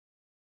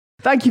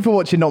Thank you for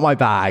watching Not My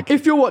Bag.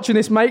 If you're watching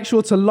this, make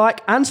sure to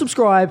like and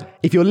subscribe.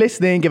 If you're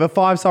listening, give a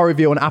 5-star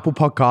review on Apple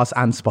Podcasts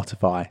and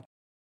Spotify.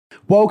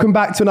 Welcome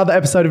back to another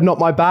episode of Not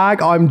My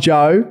Bag. I'm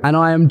Joe. And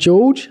I am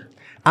George.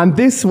 And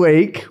this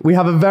week, we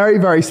have a very,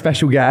 very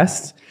special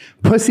guest,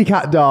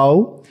 PussyCat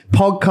doll,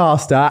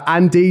 podcaster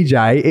and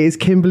DJ. It is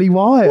Kimberly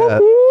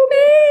Wyatt.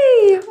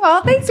 Me!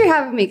 Well, thanks for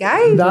having me,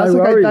 guys. That's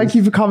No okay. worries. Thank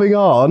you for coming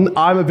on.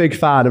 I'm a big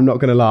fan, I'm not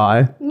going to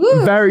lie.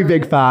 Woo. Very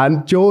big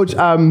fan. George,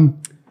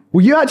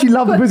 well, you actually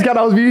love the PussyCat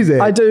Dolls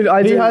music. I do.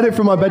 You heard it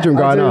from my bedroom I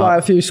growing do up. like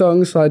a few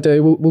songs. I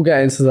do. We'll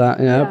get into that.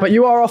 Yeah. But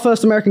you are our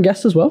first American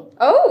guest as well.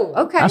 Oh,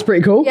 okay. That's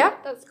pretty cool. Yeah,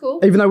 that's cool.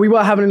 Even though we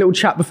were having a little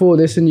chat before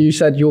this, and you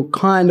said you're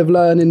kind of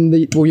learning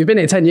you've been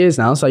here 10 years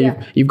now, so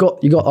Yeah. you've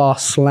got our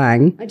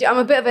slang. I do. I'm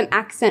a bit of an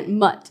accent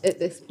mutt at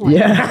this point.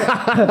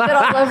 Yeah. A bit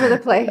all over the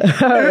place.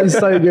 It's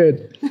so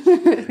good.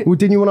 Well,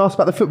 didn't you want to ask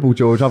about the football,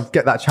 George? I'll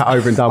get that chat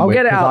over and done I'll with.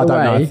 get it 'cause out of the I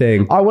don't know a way.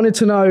 thing. I wanted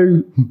to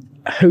know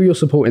who you're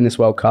supporting this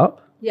World Cup.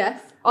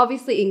 Yes,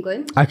 obviously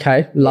England.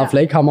 Okay,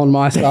 lovely. Yeah. Come on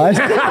my side.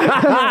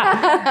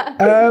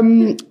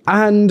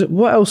 And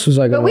what else was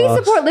I going But to we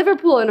ask? support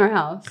Liverpool in our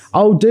house.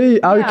 Oh, do you?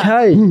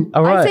 Okay.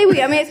 All right. I say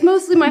we. I mean, it's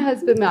mostly my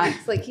husband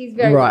Max. Like he's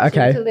very Right, much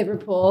okay. into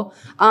Liverpool.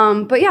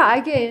 But yeah, I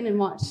get in and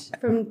watch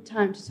from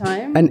time to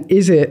time. And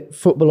is it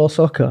football or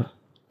soccer?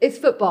 It's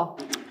football.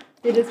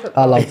 It is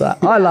football. I love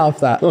that. I love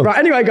that. Right,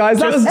 anyway, guys,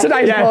 that was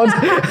today's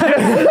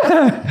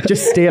pod.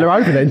 Just steal her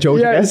over then,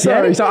 George. I Yeah, guess,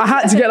 sorry. So I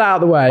had to get that out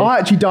of the way. I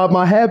actually dyed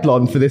my hair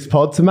blonde for this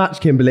pod to match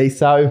Kimberly,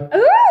 so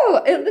Ooh,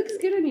 it looks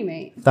good on you,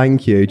 mate.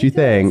 thank you. Do you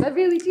think? I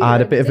really do. I had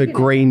a I'm bit of a digging it.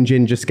 green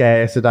ginger scare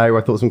yesterday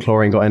where I thought some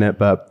chlorine got in it,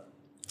 but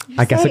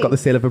I guess I got the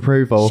seal of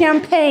approval.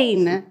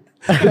 Champagne.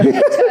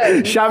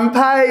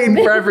 Champagne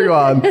for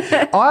everyone.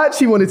 I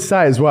actually wanted to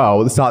say as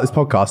well at the start of this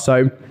podcast,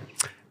 so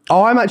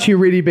I'm actually a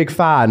really big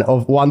fan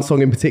of one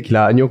song in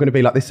particular, and you're going to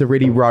be like, this is a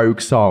really rogue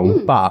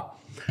song, but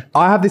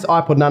I have this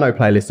iPod Nano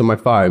playlist on my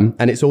phone,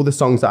 and it's all the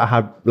songs that I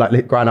had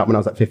like growing up when I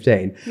was like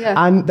 15. Yeah.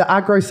 And the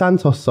Agro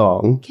Santos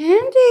song,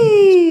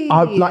 Candy.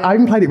 I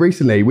even played it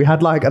recently. We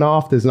had like an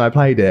afters and I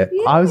played it.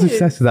 I was Yes.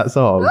 obsessed with that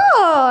song.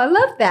 Oh, I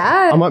love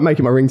that. I might make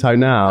it my ringtone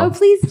now. Oh,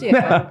 please do.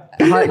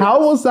 How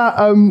was that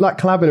like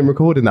collabing and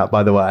recording that,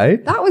 by the way?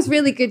 That was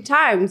really good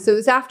time. So it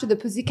was after the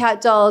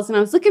PussyCat Dolls, and I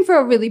was looking for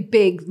a really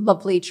big,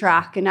 lovely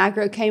track, and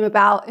Agro came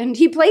about, and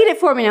he played it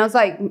for me, and I was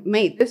like,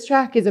 mate, this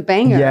track is a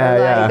banger. Yeah, like,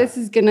 yeah. This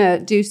is gonna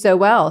do so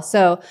well.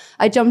 So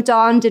I jumped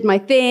on, did my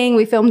thing,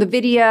 we filmed the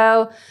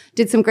video,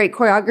 did some great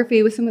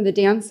choreography with some of the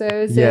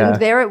dancers, Yeah. and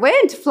there it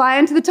went,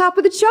 flying to the top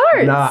of the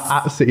charts. No,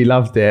 I absolutely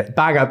loved it.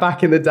 Banger,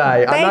 back in the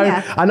day.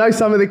 Banger. I know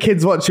some of the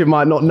kids watching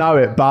might not know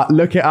it, but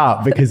look it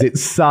up because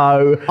it's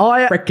so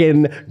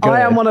freaking good.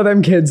 I am one of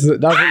them kids that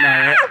doesn't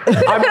know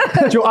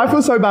it. I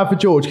feel so bad for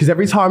George because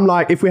every time,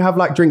 like, if we have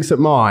like drinks at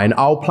mine,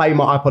 I'll play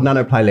my iPod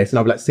Nano playlist and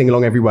I'll be like sing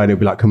along everywhere, and he'll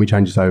be like, "Can we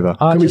change this over?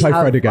 Can we play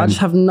Fred again? I just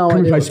have no Can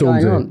we idea play what's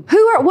going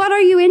Stormzy?" on. What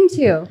are you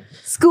into?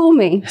 School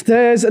me.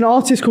 There's an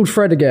artist called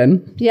Fred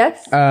again.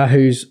 Yes.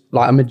 Who's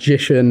like a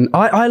magician.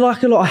 I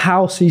like a lot of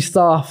housey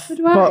stuff. So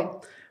do I.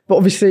 But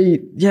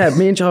obviously, yeah,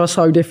 me and Joe are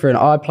so different.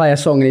 I play a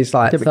song and he's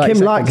like, Yeah, but 30 Kim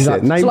seconds. likes He's it.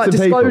 like, Name so like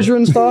some people. Disclosure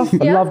and stuff. I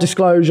Yeah. love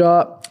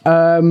Disclosure.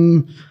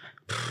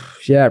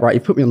 Yeah, right. You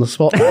put me on the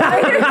spot.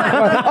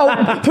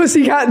 Oh,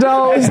 PussyCat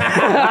Dolls.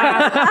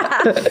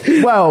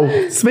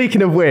 Well,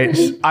 speaking of which,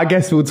 I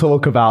guess we'll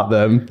talk about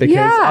them because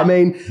Yeah. I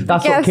mean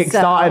that's what Guess so.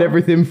 kickstarted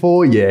everything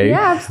for you.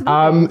 Yeah,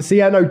 absolutely. So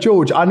yeah, no,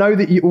 George, I know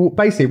that you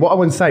basically what I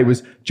want to say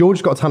was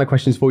George's got a ton of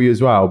questions for you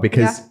as well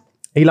because Yeah.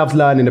 he loves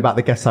learning about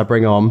the guests I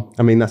bring on.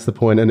 I mean, that's the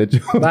point, isn't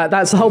it?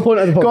 That's the whole point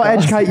of the podcast. Got to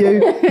educate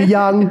you. You're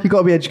young. You got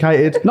to be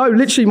educated. No,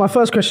 literally, my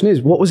first question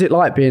is, what was it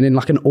like being in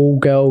like an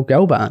all-girl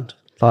girl band?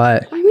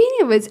 Like, I mean,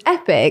 it was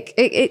epic.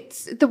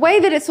 It's the way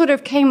that it sort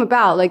of came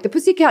about. Like the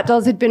PussyCat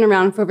Dolls had been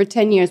around for over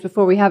 10 years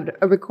before we had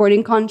a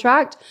recording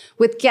contract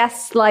with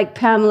guests like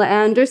Pamela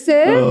Anderson,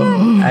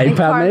 Hey, and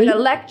Carmen Pammy.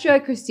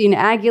 Electra, Christina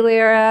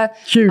Aguilera.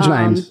 Huge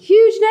names.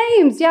 Huge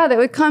names, yeah, that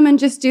would come and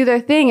just do their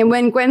thing. And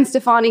when Gwen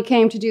Stefani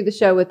came to do the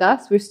show with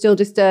us, we're still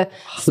just a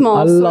small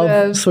I sort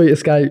love of... Sweet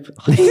Escape.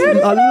 I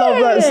love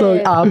that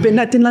song. I've been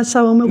acting like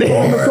sour milk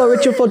on the floor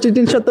at your fault. You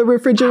didn't shut the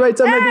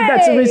refrigerator. Maybe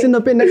that's the reason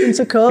I've been acting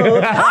so cold.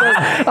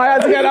 I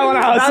had to get that one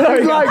out. That's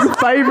Sorry. like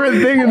favourite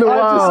thing in the world.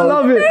 I just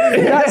love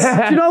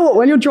it. Do you know what?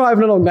 When you're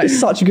driving along, that's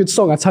such a good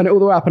song. I turn it all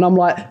the way up and I'm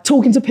like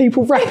talking to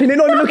people, rapping it,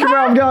 not even looking where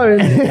I'm going.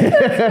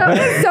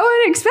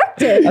 so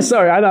unexpected.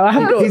 Sorry, I know. I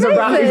have got. He's a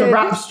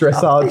rap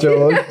stressor,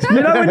 George.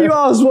 You know when you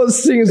ask what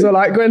singers are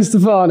like, Gwen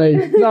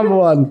Stefani, number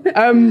one.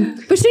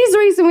 But she's the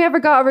reason we ever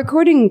got a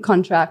recording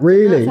contract.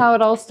 Really? That's how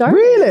it all started.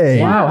 Really?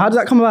 Wow, how did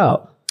that come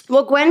about?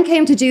 Well, Gwen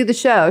came to do the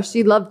show.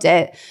 She loved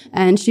it.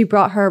 And she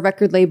brought her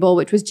record label,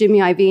 which was Jimmy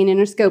Iovine,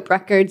 Interscope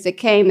Records. It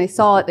came, they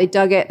saw it, they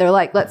dug it. They're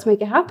like, let's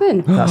make it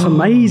happen. That's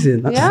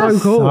amazing. That's Yeah. so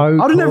cool. So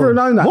I'd have never cool.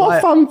 known that. What Like,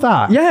 a fun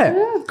fact. Yeah.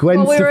 Gwen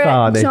Well, we were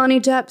at Stefani. Johnny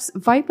Depp's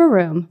Viper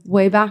Room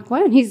way back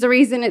when. He's the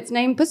reason it's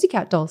named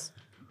PussyCat Dolls.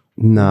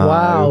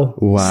 No.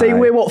 Wow. See,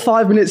 we're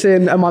 5 minutes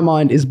in and my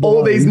mind is blown.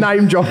 All these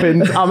name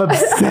droppings. I'm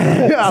obsessed.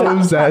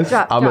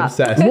 I'm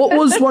obsessed. What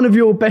was one of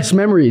your best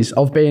memories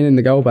of being in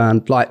the girl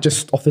band? Like,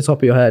 just off the top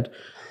of your head.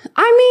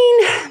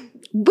 I mean,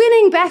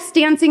 winning Best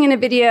Dancing in a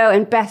Video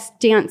and Best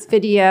Dance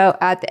Video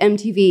at the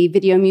MTV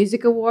Video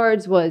Music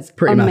Awards was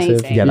Pretty amazing.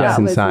 massive. Yeah, that's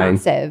that was insane.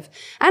 massive.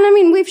 And I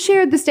mean, we've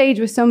shared the stage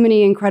with so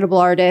many incredible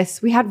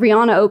artists. We had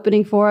Rihanna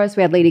opening for us.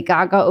 We had Lady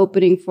Gaga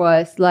opening for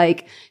us.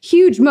 Like,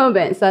 huge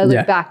moments. I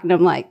look back and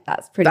I'm like,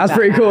 that's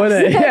pretty cool,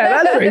 isn't it?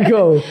 Yeah, that's pretty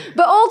cool.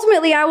 But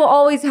ultimately, I will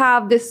always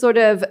have this sort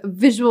of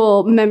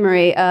visual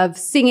memory of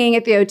singing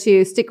at the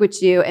O2, Stick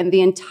With You, and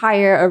the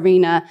entire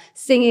arena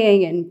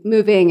singing and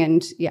moving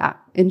and,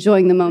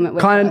 enjoying the moment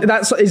with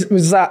us.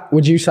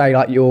 Would you say,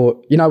 like,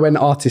 when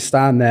artists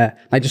stand there,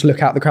 they just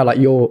look out the crowd like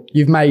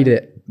you've made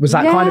it? Was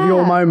that kind of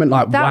your moment?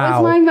 Like, that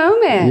wow. was my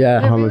moment.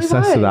 Yeah, I'm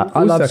obsessed with that.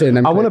 I love seeing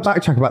them. I want to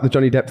backtrack about the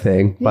Johnny Depp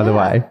thing, by the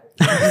way.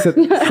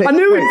 I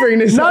knew we'd bring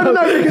this up. No,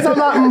 because I'm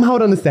like,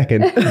 hold on a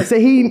second. So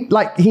he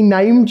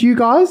named you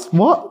guys?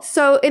 What?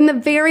 So in the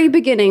very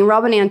beginning,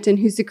 Robin Anton,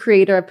 who's the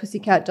creator of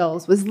PussyCat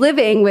Dolls, was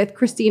living with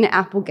Christina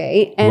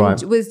Applegate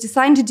and was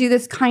deciding to do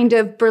this kind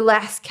of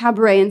burlesque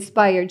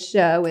cabaret-inspired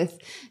show with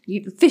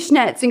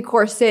fishnets and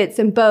corsets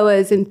and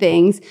boas and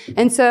things.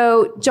 And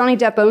so Johnny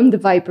Depp owned the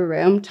Viper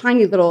Room,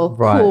 tiny little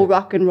cool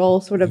rock and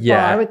roll sort of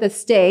bar with a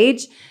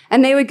stage.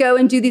 And they would go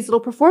and do these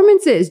little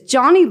performances.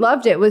 Johnny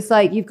loved it, was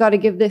like, you've got to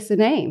give this a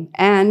name.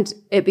 And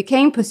it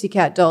became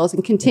PussyCat Dolls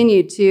and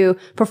continued to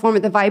perform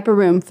at the Viper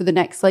Room for the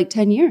next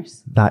 10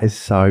 years. That is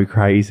so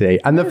crazy.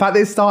 And the fact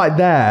that it started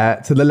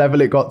there to the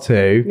level it got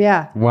to.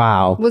 Yeah.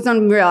 Wow. Was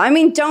unreal. I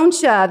mean, Don't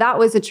Ya, that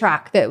was a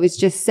track that was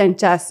just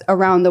sent us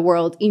around the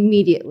world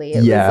immediately.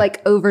 It was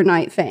like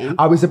overnight fame.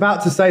 I was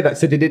about to say that.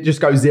 So did it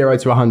just go 0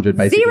 to 100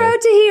 basically? 0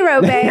 to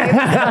hero, babe.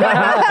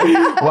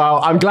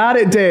 Well, I'm glad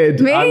it did.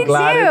 Me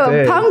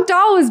too. Punk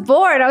Doll was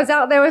bored. I was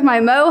out there with my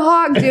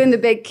mohawk doing the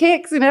big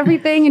kicks and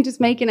everything and just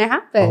making it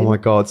happen. Oh my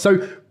God.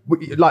 So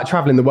like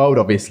traveling the world,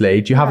 obviously,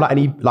 do you have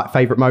any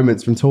favorite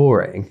moments from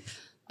touring?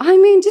 I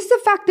mean, just the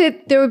fact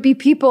that there would be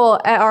people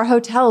at our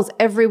hotels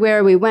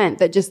everywhere we went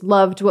that just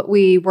loved what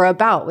we were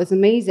about was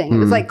amazing. It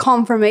was like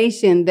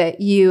confirmation that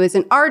you as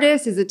an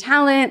artist, as a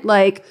talent,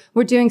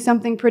 we're doing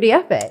something pretty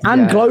epic.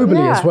 And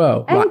globally as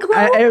well. And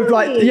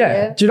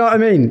globally. Do you know what I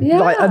mean?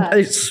 Yeah.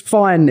 It's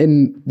fine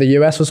in the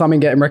US or something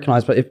getting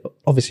recognised, but if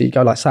obviously you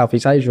go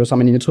Southeast Asia or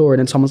something and you're touring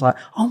and someone's like,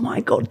 oh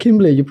my God,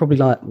 Kimberly, you're probably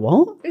like,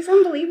 what? It's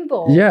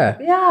unbelievable. Yeah.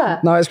 Yeah.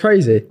 No, it's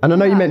crazy. And I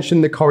know you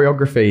mentioned the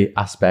choreography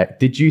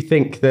aspect. Did you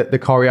think that the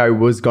choreo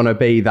was going to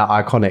be that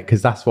iconic?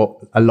 Because that's what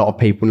a lot of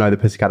people know the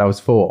PussyCat Dolls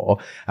for.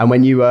 And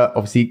when you were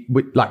obviously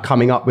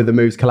coming up with the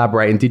moves,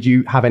 collaborating, did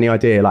you have any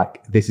idea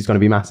this is going to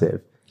be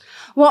massive?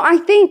 Well, I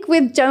think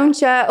with Don't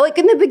Ya,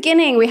 in the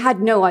beginning, we had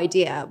no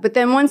idea. But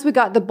then once we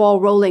got the ball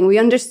rolling, we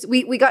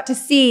got to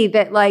see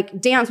that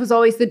dance was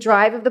always the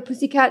drive of the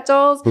PussyCat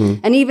Dolls.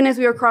 And even as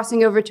we were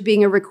crossing over to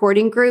being a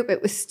recording group,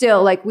 it was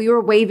still we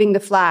were waving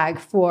the flag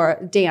for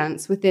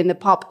dance within the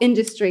pop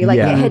industry. It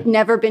had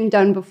never been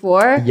done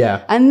before.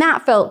 Yeah. And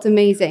that felt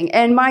amazing.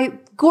 And my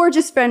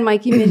gorgeous friend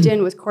Mikey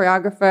Midgen was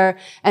choreographer,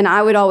 and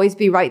I would always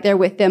be right there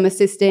with them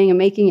assisting and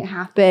making it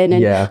happen.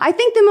 And I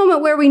think the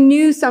moment where we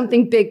knew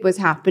something big was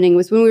happening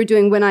was when we were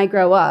doing When I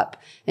Grow Up.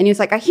 And he was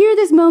like, I hear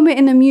this moment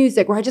in the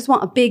music where I just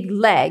want a big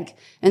leg.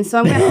 And so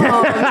I went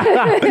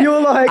home.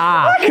 You're like,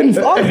 I'm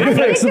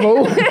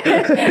flexible.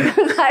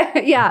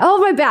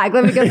 Hold my bag.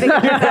 Let me go figure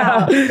this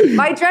out.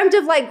 I dreamt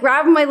of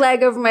grabbing my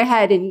leg over my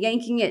head and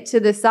yanking it to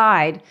the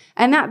side.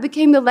 And that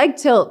became the leg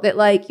tilt that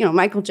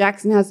Michael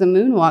Jackson has a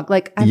moonwalk.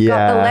 I've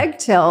got the leg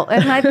tilt.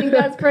 And I think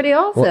that's pretty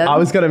awesome. Well, I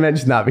was going to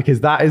mention that because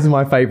that is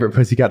my favorite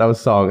PussyCat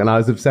Dolls song. And I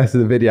was obsessed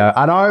with the video.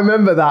 And I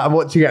remember that and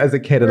watching it as a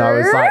kid. And I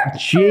was like,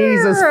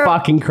 Jesus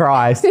fucking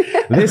Christ.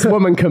 This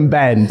woman can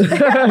bend.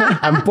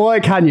 And boy,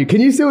 can you. Can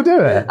you still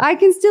do it? I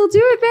can still do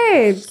it,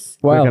 babes.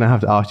 We're going to have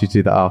to ask you to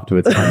do that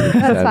afterwards. 100%.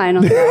 That's fine.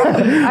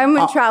 I'm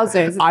in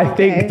trousers. I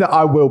think that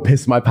I will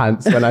piss my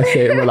pants when I see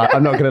it.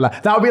 I'm not going to lie.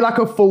 That would be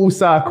a full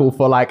circle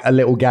for a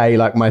little gay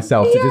like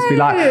myself to just be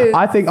like,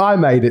 I think I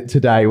made it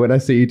today when I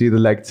see you do the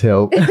leg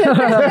tilt.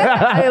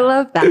 I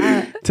love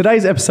that.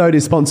 Today's episode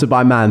is sponsored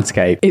by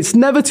Manscaped. It's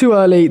never too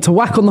early to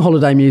whack on the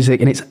holiday music,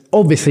 and it's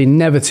obviously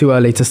never too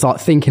early to start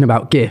thinking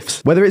about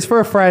gifts. Whether it's for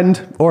a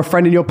friend or a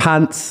friend in your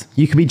pants,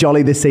 you can be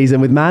jolly this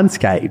season with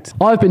Manscaped.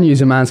 I've been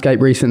using Manscaped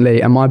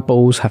recently, and my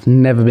balls have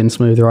never been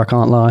smoother, I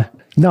can't lie.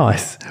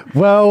 Nice.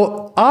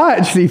 Well, I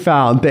actually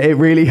found that it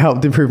really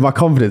helped improve my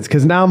confidence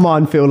because now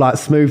mine feel like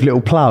smooth little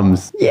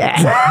plums.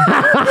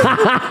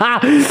 Yeah.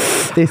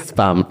 This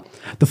bum.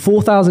 The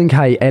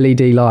 4000K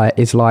LED light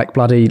is like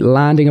bloody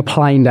landing a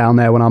plane down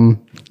there when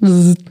I'm...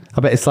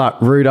 I bet it's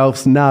like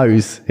Rudolph's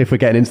nose if we're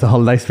getting into the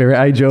holiday spirit,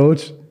 eh,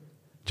 George?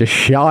 Just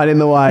shining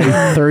the way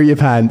through your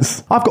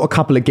pants. I've got a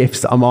couple of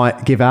gifts that I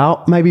might give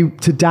out. Maybe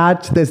to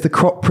Dad, there's the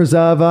crop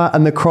preserver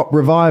and the crop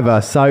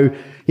reviver. So,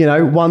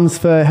 one's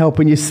for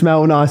helping you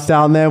smell nice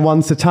down there,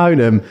 one's to tone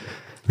them.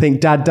 I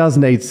think Dad does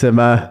need some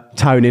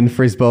toning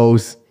for his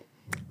balls.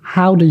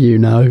 How do you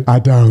know? I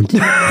don't.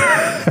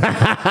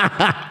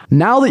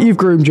 Now that you've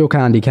groomed your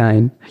candy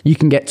cane, you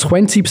can get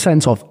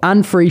 20% off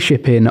and free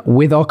shipping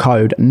with our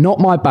code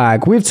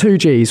NOTMYBAG with 2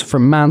 Gs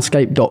from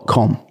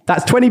manscaped.com.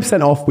 That's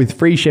 20% off with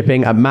free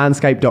shipping at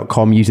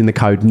manscaped.com using the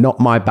code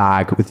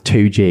NOTMYBAG with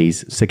 2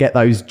 Gs. So get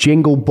those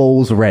jingle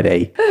balls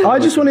ready. I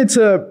just wanted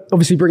to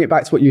obviously bring it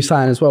back to what you were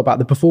saying as well about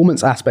the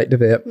performance aspect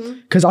of it,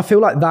 because I feel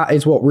like that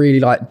is what really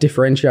like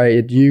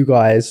differentiated you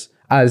guys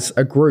as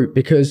a group,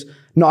 because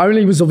not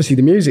only was obviously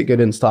the music good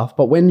and stuff,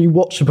 but when you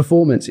watch the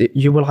performance,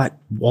 you were like,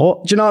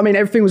 what? Do you know what I mean?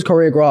 Everything was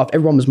choreographed.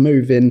 Everyone was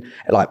moving.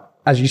 Like,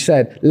 as you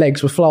said,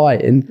 legs were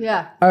flying.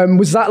 Yeah.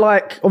 Was that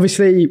like,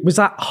 obviously, was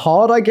that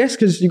hard, I guess?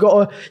 Because you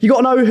got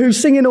to know who's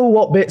singing all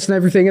what bits and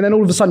everything. And then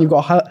all of a sudden you've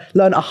got to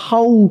learn a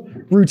whole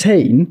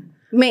routine.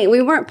 Mate,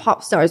 we weren't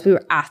pop stars. We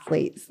were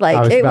athletes. Like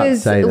I I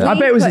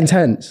bet it was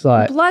intense.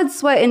 Like blood,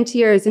 sweat, and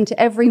tears into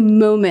every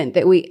moment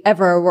that we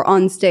ever were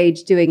on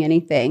stage doing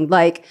anything.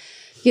 Like,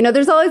 you know,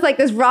 there's always like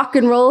this rock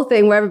and roll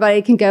thing where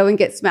everybody can go and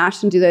get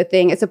smashed and do their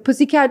thing. It's a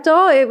PussyCat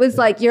Doll. It was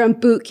like you're in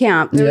boot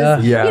camp. There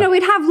was, you know,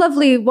 we'd have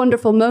lovely,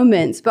 wonderful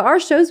moments, but our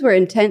shows were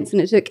intense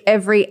and it took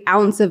every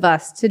ounce of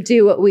us to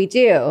do what we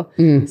do.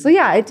 So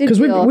yeah, it did.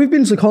 Because we've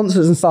been to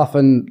concerts and stuff,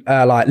 and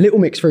like Little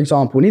Mix, for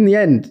example, and in the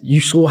end,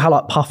 you saw how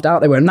like puffed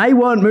out they were, and they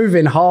weren't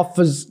moving half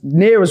as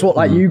near as what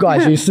like you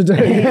guys used to do.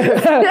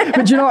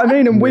 But do you know what I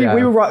mean? And we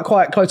were right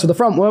quite close to the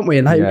front, weren't we?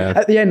 And they,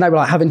 at the end, they were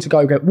like having to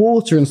go get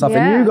water and stuff,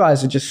 and you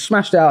guys had just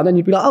smashed out, and then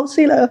you'd be like, "Oh,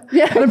 see you later,"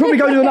 and then probably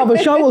go to another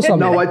show or something.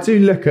 No, I do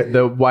look at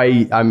the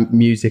way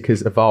music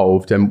has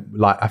evolved, and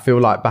like I feel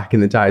like back in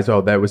the day as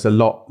well, there was a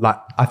lot. Like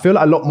I feel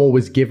like a lot more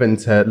was given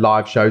to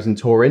live shows and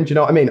touring. Do you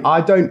know what I mean?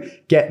 I don't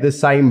get the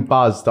same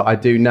buzz that I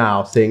do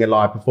now seeing a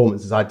live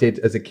performance as I did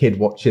as a kid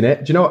watching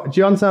it. Do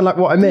you understand like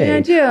what I mean? Yeah, I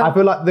do. I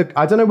feel like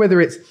I don't know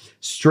whether it's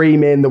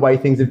streaming, the way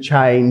things have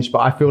changed, but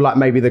I feel like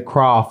maybe the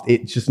craft,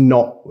 it's just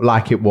not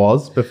like it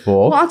was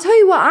before. Well, I'll tell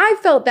you what, I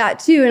felt that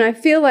too. And I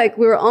feel like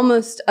we were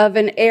almost of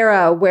an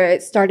era where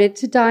it started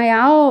to die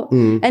out.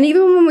 And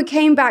even when we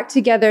came back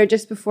together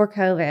just before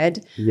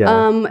COVID,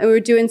 and we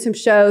were doing some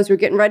shows, we were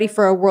getting ready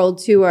for a world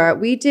tour.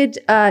 We did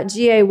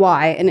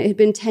GAY, and it had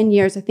been 10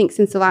 years, I think,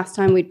 since the last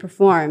time we'd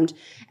performed.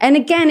 And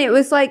again, it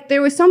was like,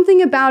 there was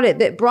something about it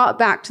that brought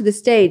back to the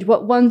stage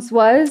what once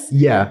was.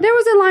 Yeah. There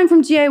was a line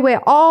from GAY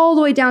all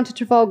the way down to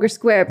Trafalgar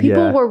Square.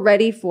 People were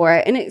ready for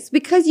it. And it's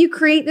because you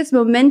create this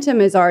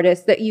momentum as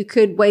artists that you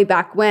could way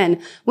back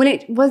when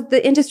it was,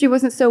 the industry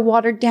wasn't so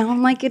watered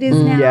down like it is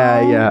now.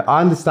 Yeah.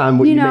 I understand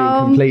what you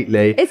mean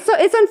completely. It's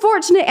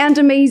unfortunate and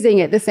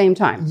amazing at the same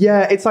time.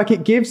 Yeah, it's like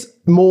it gives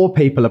more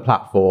people a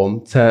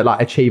platform to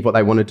like achieve what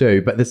they want to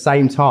do. But at the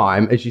same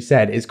time, as you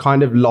said, it's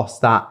kind of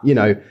lost that, you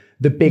know,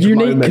 the big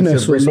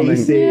moments of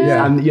releases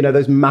and, you know,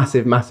 those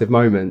massive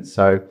moments.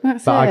 So,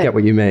 I get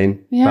what you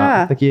mean. Yeah.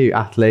 But thank you,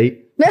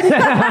 athlete.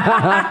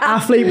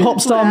 Athlete, pop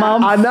star,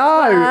 mum. I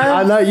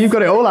know. You've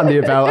got it all under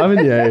your belt,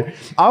 haven't you?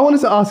 I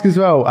wanted to ask as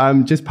well,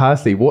 just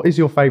personally, what is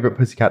your favourite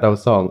PussyCat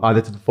Dolls song? Either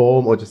to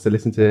perform or just to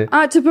listen to?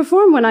 To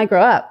perform when I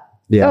grow up.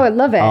 Yeah. Oh, I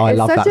love it. I it's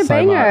love such that a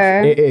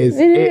banger. So much. It is.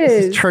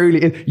 It's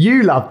truly.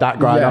 You loved that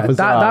growing up as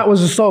well. That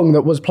was a song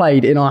that was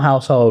played in our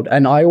household,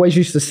 and I always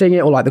used to sing it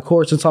or like the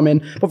chorus or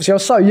something. Obviously, I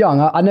was so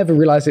young, I never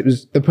realised it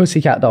was the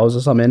PussyCat Dolls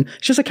or something.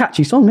 It's just a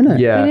catchy song, isn't it?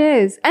 Yeah.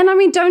 It is. And I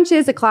mean, Don't You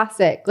is a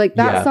classic. Like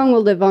that song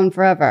will live on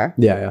forever.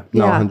 Yeah.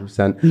 No,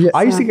 100%. Yeah.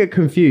 I used to get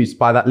confused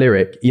by that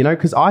lyric, you know,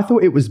 because I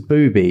thought it was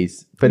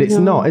boobies. But it's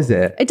not, is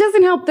it? It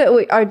doesn't help that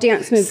our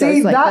dance moves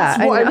goes like that. See,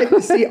 that's what I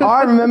mean. See,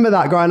 I remember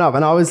that growing up,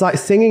 and I was like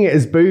singing it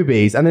as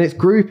boobies, and then it's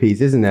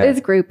groupies, isn't it?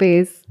 It's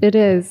groupies. It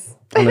is.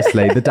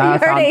 Honestly, the day I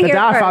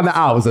found that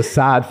out was a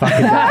sad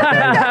fucking day.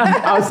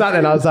 I was sat there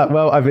and I was like,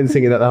 well, I've been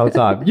singing that the whole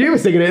time. You were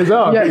singing it as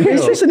well. Yeah,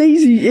 it's just it's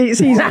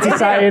easy to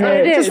say, and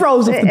it just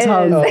rolls off the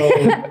tongue.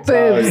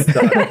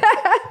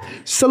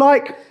 So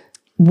like,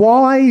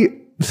 why...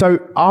 So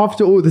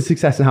after all the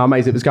success and how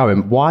amazing it was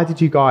going, why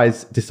did you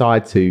guys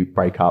decide to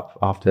break up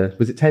after,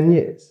 was it 10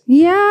 years?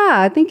 Yeah,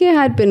 I think it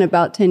had been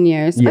about 10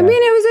 years. Yeah. I mean,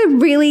 it was a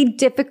really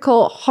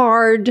difficult,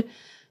 hard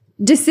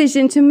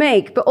decision to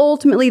make, but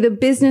ultimately the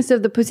business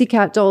of the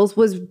PussyCat Dolls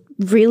was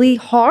really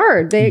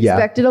hard. They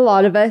expected a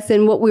lot of us,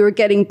 and what we were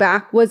getting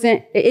back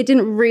it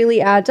didn't really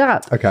add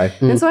up. Okay.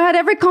 And so I had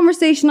every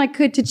conversation I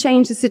could to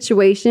change the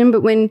situation,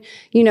 but when,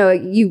 you know,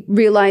 you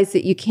realize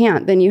that you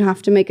can't, then you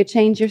have to make a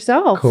change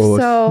yourself. Of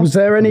course. So was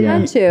there any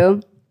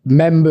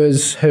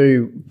members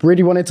who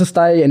really wanted to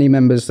stay? Any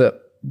members that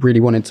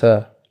really wanted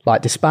to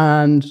like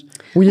disband?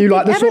 Were you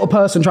like the sort of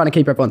person trying to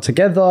keep everyone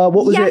together?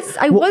 What was it? Yes,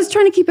 I was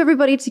trying to keep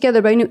everybody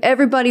together, but I knew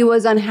everybody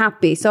was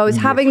unhappy. So I was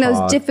having those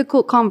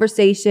difficult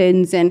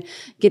conversations and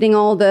getting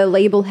all the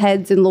label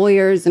heads and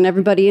lawyers and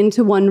everybody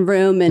into one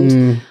room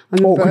and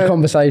awkward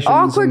conversations.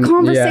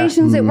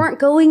 That weren't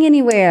going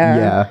anywhere.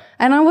 Yeah.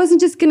 And I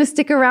wasn't just going to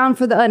stick around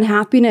for the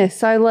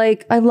unhappiness. I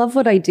love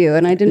what I do,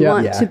 and I didn't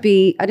want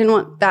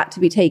that to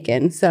be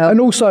taken. So,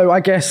 and also, I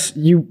guess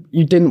you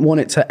didn't want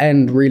it to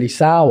end really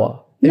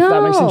sour. If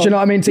that makes sense. Do you know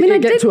what I mean? I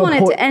did want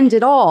it to end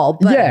it all,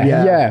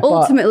 but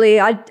ultimately,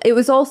 it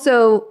was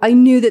also, I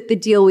knew that the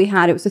deal we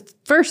had, it was the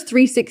first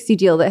 360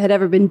 deal that had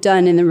ever been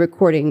done in the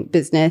recording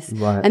business.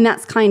 Right. And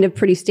that's kind of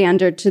pretty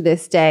standard to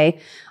this day.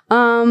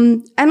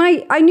 And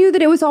I knew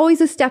that it was always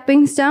a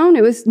stepping stone.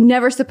 It was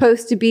never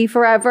supposed to be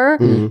forever.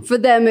 For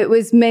them, it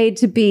was made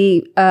to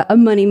be a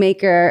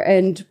moneymaker,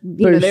 and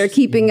they were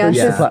keeping us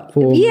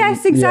platform.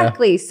 Yes,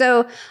 exactly.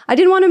 So I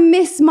didn't want to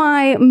miss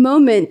my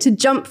moment to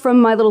jump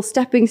from my little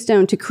stepping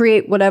stone to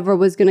create whatever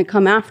was going to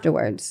come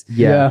afterwards.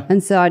 Yeah.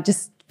 And so I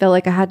just felt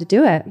like I had to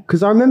do it.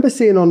 Because I remember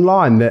seeing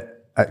online that,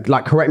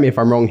 correct me if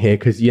I'm wrong here,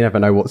 because you never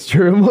know what's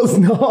true and what's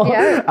not.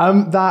 Yeah.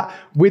 That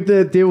with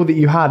the deal that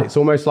you had, it's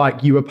almost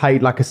like you were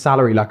paid like a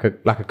salary, like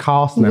a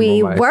cast member.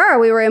 We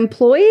were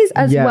employees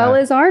as well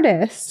as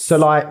artists.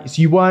 So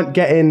you weren't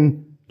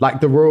getting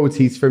like the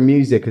royalties from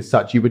music as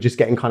such. You were just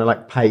getting kind of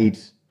like paid.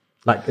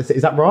 Like,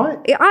 is that right?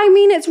 I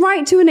mean, it's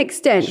right to an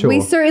extent. Sure.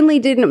 We certainly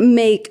didn't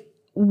make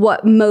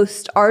what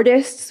most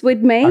artists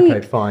would make.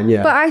 Okay, fine,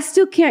 yeah. But I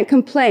still can't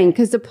complain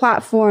because the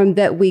platform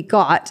that we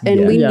got,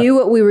 and we knew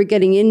what we were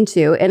getting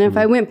into. And if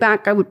I went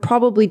back, I would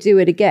probably do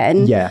it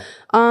again. Yeah.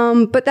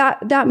 But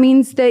that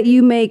means that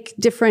you make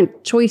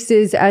different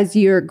choices as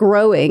you're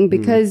growing,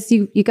 because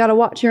you got to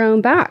watch your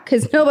own back,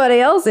 because nobody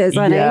else is,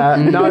 honey. Yeah,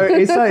 no,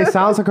 it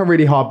sounds like a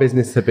really hard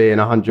business to be in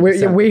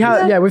 100%.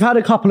 We've had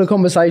a couple of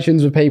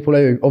conversations with people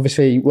who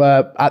obviously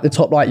were at the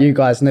top like you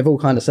guys, and they've all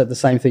kind of said the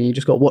same thing. You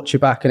just got to watch your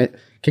back, and it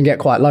can get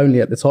quite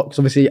lonely at the top, because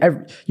obviously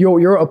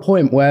you're at a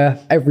point where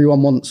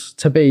everyone wants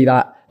to be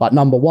that like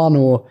number one,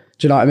 or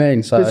do you know what I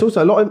mean? So it's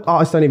also a lot of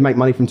artists don't even make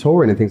money from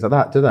touring and things like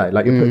that, do they?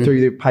 Like you're put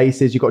through the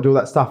paces, you've got to do all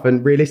that stuff,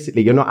 and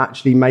realistically, you're not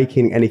actually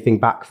making anything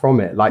back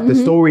from it. Like the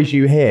stories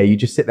you hear, you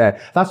just sit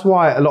there. That's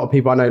why a lot of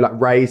people I know, like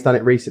Ray's done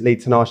it recently,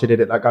 Tanasha did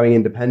it, like going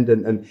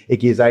independent, and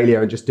Iggy Azalea,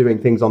 and just doing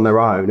things on their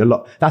own.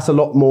 That's a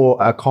lot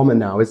more common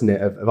now, isn't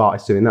it, of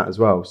artists doing that as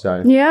well?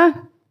 So yeah,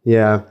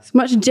 it's a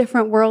much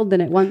different world than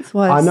it once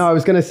was. I know. I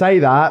was going to say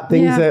that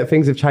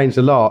things have changed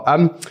a lot.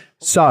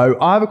 So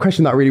I have a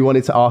question that I really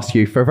wanted to ask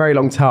you for a very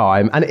long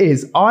time, and it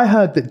is: I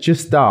heard that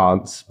 "Just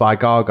Dance" by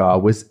Gaga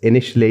was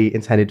initially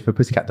intended for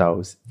Pussycat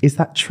Dolls. Is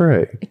that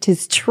true? It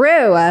is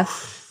true.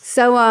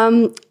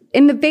 So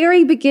in the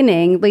very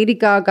beginning, Lady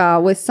Gaga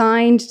was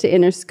signed to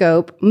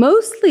Interscope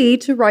mostly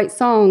to write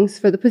songs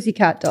for the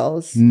Pussycat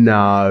Dolls.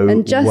 No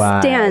And Just way.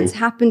 Dance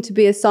happened to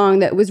be a song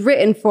that was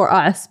written for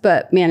us,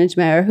 but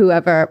management or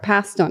whoever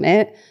passed on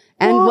it,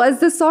 and was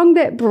the song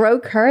that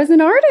broke her as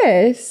an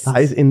artist.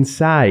 That is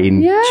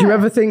insane. Yeah. do you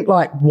ever think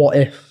like, what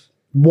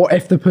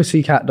if the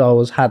Pussycat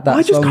Dolls had that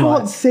I just song,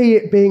 can't see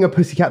it being a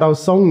Pussycat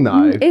Dolls song,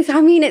 though. It's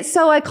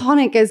so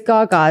iconic as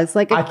Gaga's.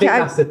 Like, I think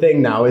that's the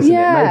thing now, isn't it?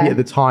 Maybe at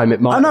the time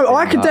it might. I know,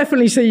 I could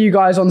definitely see you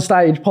guys on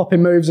stage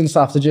popping moves and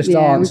stuff to Just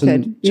Dance. we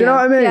And, could. do you know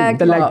what I mean? Yeah,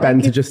 the leg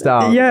bend to Just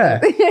Dance.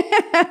 Yeah.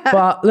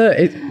 But look,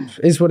 it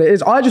is what it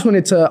is. I just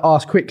wanted to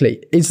ask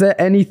quickly, is there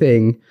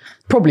anything,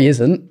 probably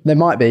isn't, there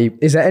might be,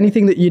 is there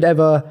anything that you'd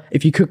ever,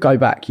 if you could go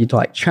back, you'd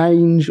like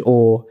change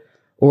or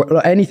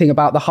anything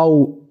about the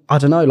whole, I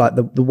don't know, like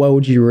the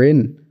world you were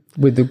in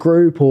with the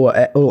group or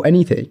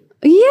anything?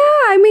 Yeah,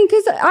 I mean,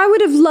 because I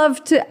would have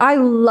loved to. I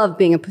love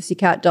being a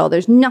Pussycat Doll.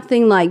 There's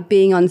nothing like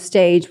being on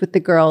stage with the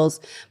girls,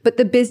 but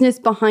the business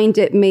behind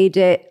it made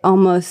it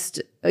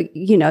almost,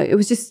 it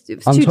was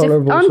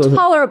Intolerable, too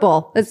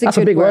intolerable. That's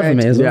a big word for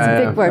me, isn't it? It's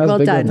a big word. Well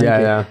done.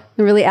 Yeah.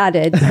 It really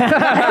added.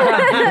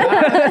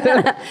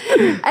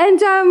 And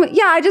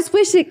I just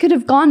wish it could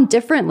have gone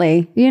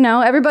differently.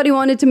 Everybody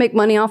wanted to make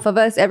money off of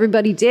us.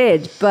 Everybody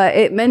did, but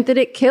it meant that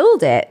it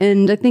killed it,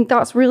 and I think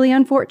that's really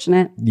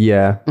unfortunate.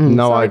 Yeah,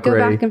 no, So I I'd go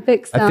agree. back and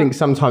fix that. I think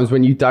sometimes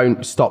when you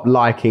don't stop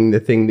liking the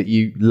thing that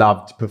you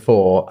loved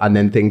before, and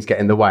then things get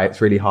in the way, it's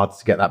really hard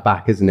to get that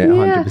back, isn't it?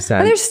 100%.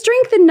 And there's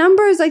strength in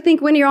numbers. I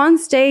think when you're on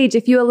stage,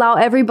 if you allow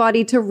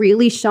everybody to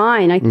really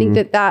shine, I think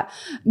that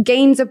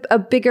gains a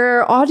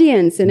bigger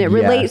audience, and it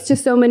relates to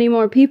so many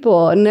more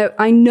people. And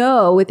I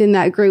know within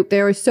that group,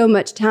 there was so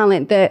much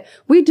talent that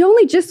we'd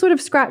only just sort of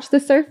scratched the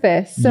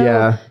surface.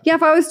 So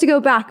if I was to go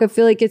back, I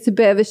feel like it's a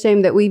bit of a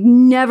shame that we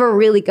never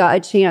really got a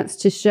chance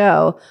to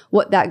show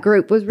what that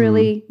group was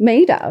really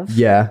made of.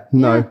 Yeah,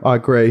 no, I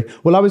agree.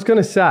 Well, I was going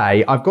to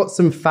say, I've got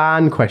some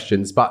fan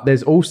questions, but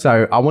there's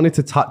also, I wanted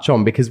to touch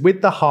on, because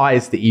with the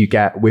highs that you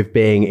get with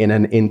being in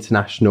an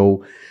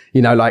international,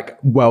 like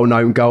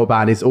well-known girl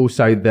band, is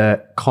also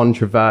the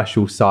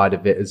controversial side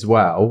of it as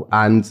well.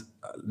 And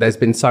there's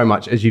been so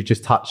much, as you've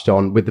just touched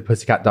on, with the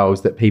Pussycat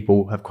Dolls that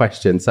people have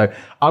questioned. So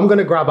I'm going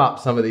to grab up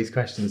some of these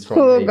questions from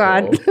people.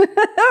 God.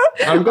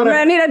 I'm going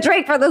to need a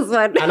drink for this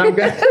one. And I'm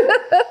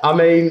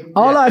going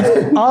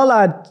I'll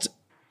add,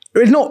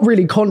 it's not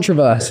really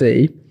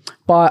controversy,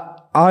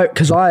 but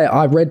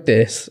I read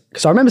this,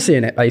 because I remember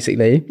seeing it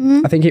basically.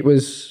 I think it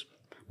was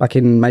back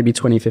in maybe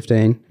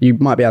 2015. You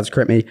might be able to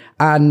correct me.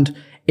 And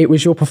it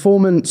was your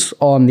performance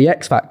on The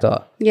X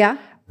Factor. Yeah.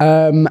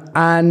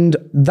 And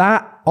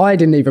that I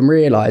didn't even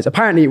realise.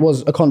 Apparently it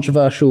was a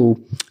controversial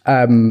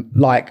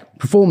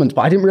performance,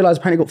 but I didn't realise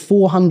apparently it got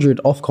 400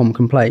 Ofcom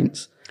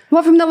complaints.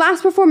 What, from the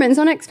last performance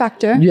on X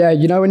Factor? Yeah,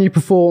 you know when you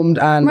performed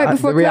and Right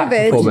before The React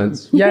COVID.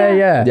 performance.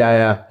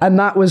 yeah. And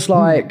that was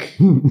like,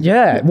 what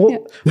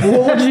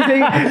did you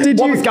think?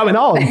 What was going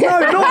on? No,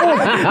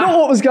 not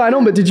what was going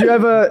on, but did you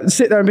ever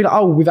sit there and be like,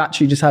 oh, we've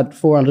actually just had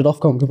 400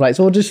 Ofcom complaints?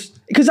 Or just,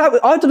 because I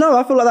don't know,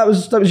 I feel like that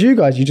was you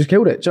guys. You just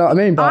killed it. Do you know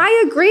what I mean? But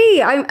I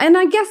agree. And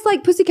I guess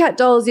like PussyCat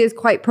Dolls is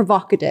quite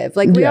provocative.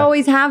 Like we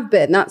always have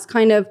been. That's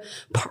kind of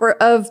part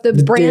of the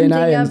branding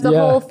DNA of the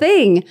whole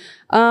thing.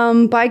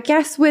 But I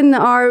guess when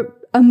our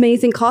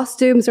amazing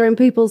costumes are in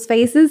people's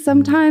faces,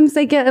 sometimes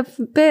they get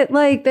a bit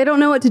like they don't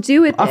know what to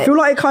do with it. I feel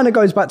like it kind of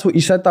goes back to what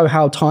you said though,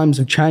 how times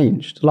have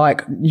changed.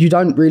 Like you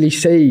don't really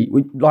see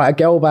like a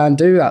girl band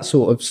do that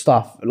sort of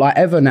stuff like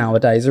ever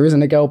nowadays. There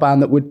isn't a girl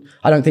band that would,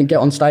 I don't think, get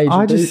on stage.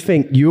 I just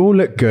think you all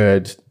look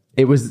good.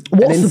 It was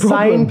an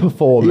insane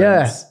performance.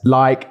 Yeah.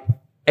 Like,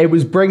 it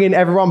was bringing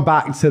everyone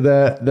back to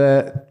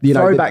the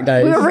throwback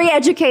days. We were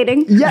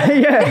re-educating.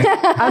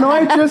 Yeah. And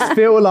I just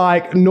feel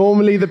like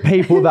normally the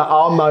people that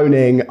are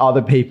moaning are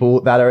the people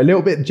that are a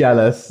little bit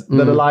jealous,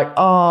 that are like,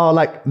 oh,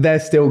 like they're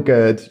still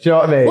good. Do you know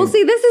what I mean? Well,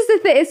 see, this is the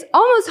thing. It's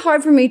almost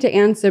hard for me to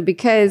answer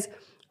because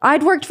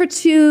I'd worked for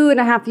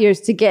 2.5 years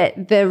to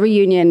get the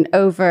reunion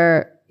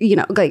over,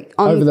 like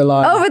over the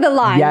line. Over the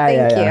line.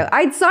 Thank you.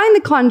 I'd signed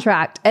the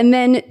contract, and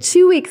then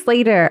 2 weeks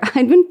later,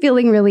 I'd been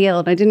feeling really ill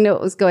and I didn't know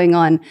what was going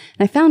on. And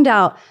I found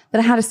out that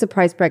I had a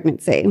surprise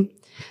pregnancy.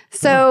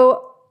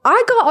 So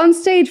I got on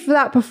stage for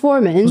that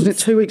performance. Wasn't it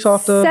 2 weeks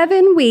after?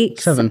 7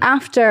 weeks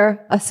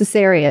after a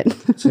cesarean.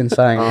 It's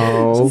insane.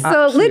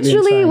 So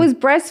literally it was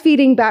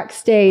breastfeeding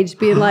backstage,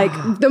 being like,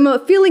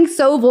 feeling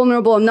so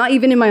vulnerable. I'm not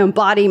even in my own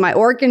body. My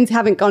organs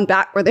haven't gone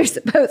back where they're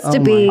supposed to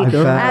be. I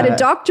had a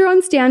doctor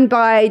on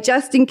standby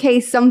just in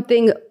case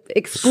something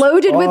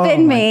exploded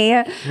within me.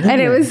 And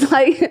it was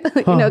like,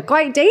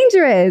 quite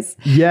dangerous.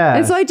 Yeah.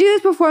 And so I do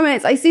this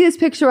performance. I see this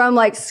picture. I'm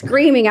like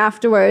screaming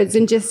afterwards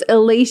and just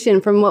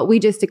elation from what we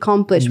just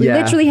accomplished. We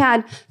literally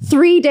had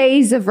 3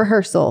 days of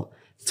rehearsal.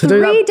 To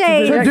do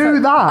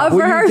that of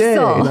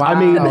rehearsal. Wow. I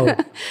mean,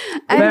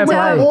 and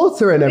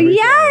water and everything.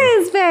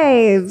 Yes,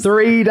 babe.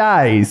 3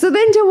 days. So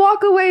then to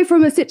walk away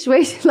from a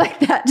situation like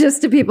that,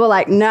 just to people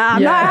like, nah,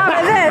 I'm not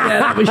having this. Yeah,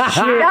 that was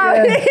shit.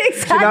 No,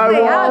 exactly.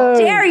 You know How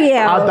dare you?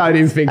 I don't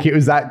even think it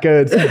was that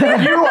good.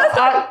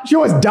 She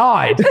almost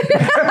died.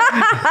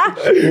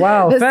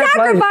 Wow. The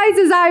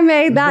sacrifices I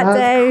made that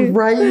day.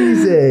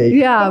 Crazy.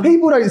 Yeah. But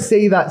people don't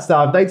see that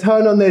stuff. They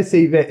turn on their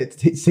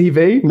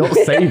CV, not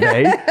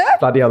CV.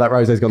 Bloody hell, that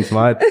Rose's gone to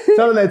my head.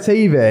 Turn on their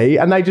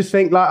TV and they just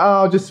think like,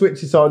 oh, I'll just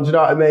switch this on. Do you know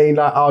what I mean?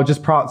 Like, I'll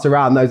just prance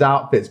around those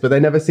outfits, but they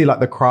never see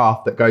like the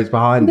craft that goes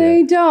behind it.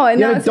 They don't.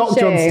 And that's a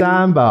doctor a on shame.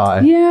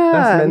 standby. Yeah.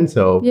 That's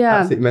mental. Yeah.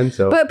 Absolutely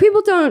mental. But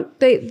people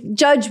they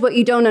judge what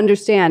you don't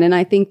understand. And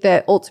I think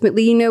that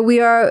ultimately,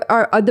 we are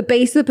the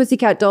base of the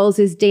PussyCat Dolls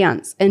is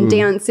dance. And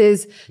dance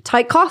is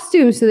tight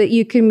costumes so that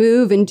you can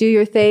move and do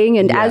your thing.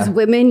 And as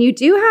women, you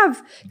do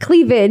have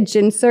cleavage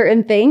in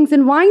certain things.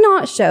 And why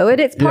not show it?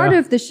 It's part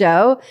of the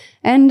show.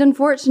 And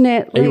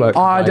unfortunately,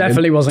 I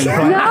definitely wasn't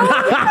complaining. When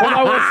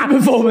I watched the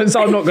performance,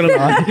 I'm not going to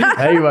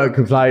lie. You weren't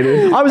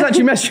complaining. I was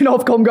actually messaging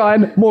Ofcom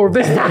going, more of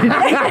this.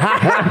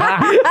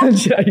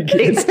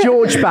 It's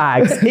George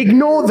Bags.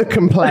 Ignore the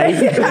complaint.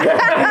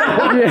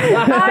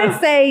 I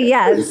say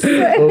yes.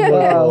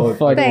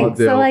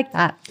 Thanks. I like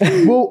that.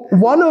 Well,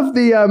 one of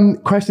the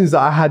questions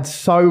that I had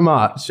so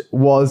much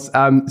was,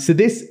 so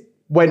this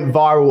went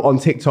viral on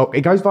TikTok.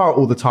 It goes viral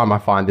all the time, I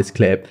find, this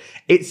clip.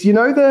 It's,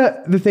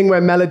 the thing where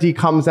Melody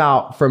comes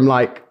out from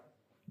like,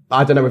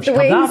 I don't know if she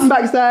comes out from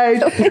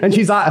backstage and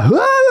she's like,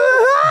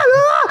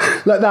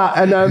 like that.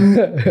 And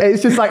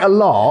it's just like a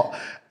lot.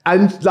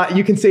 And like,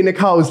 you can see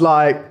Nicole's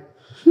like,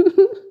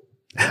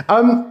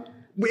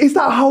 is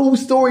that whole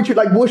story true?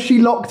 Like, was she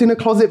locked in a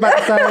closet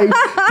backstage?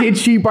 Did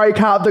she break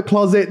out of the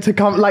closet to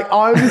come? Like,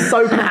 I'm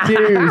so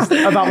confused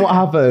about what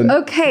happened.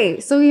 Okay,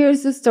 so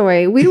here's the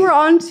story. We were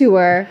on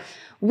tour.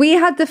 We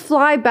had to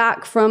fly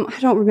back from, I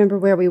don't remember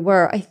where we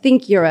were, I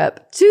think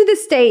Europe, to the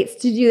States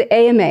to do the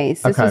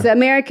AMAs. This was the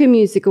American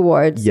Music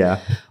Awards. Yeah.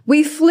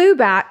 We flew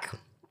back,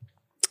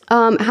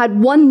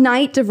 had one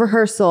night of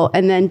rehearsal,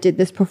 and then did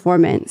this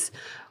performance.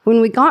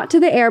 When we got to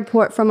the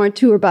airport from our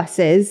tour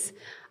buses,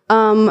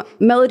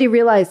 Melody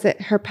realized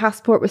that her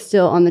passport was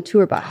still on the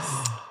tour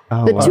bus.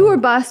 The tour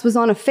bus was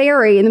on a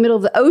ferry in the middle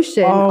of the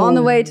ocean on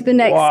the way to the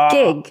next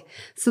gig.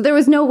 So there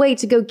was no way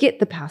to go get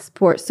the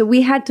passport. So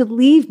we had to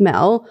leave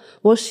Mel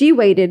while she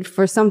waited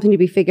for something to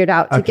be figured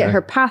out to get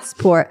her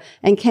passport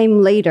and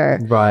came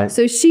later. Right.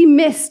 So she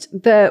missed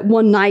the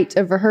one night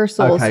of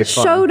rehearsals,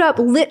 showed up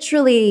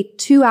literally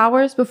 2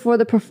 hours before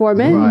the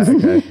performance.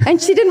 Right, and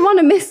she didn't want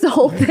to miss the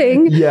whole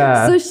thing.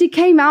 Yeah. So she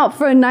came out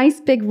for a nice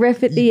big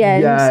riff at the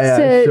end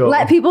to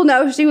let people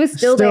know she was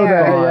still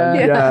there.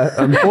 Yeah.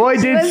 And boy,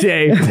 did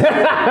she.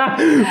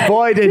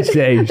 Boy, did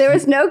she. There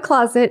was no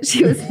closet.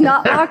 She was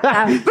not locked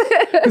up.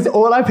 Because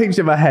all I pictured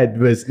in my head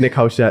was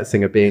Nicole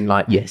Scherzinger being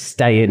like, yeah,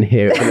 stay in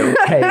here.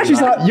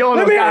 She's like, you're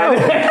not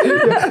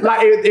going.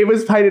 Like, it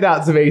was painted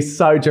out to me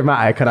so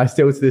dramatic, and I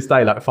still to this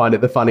day like find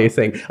it the funniest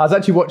thing. I was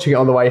actually watching it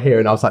on the way here,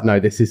 and I was like, no,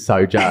 this is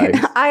so jokes.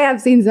 I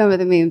have seen some of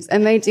the memes,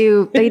 and they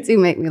do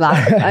make me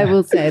laugh. I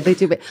will say they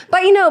do.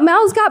 But you know,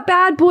 Mel's got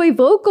bad boy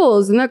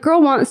vocals, and that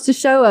girl wants to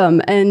show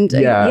them. And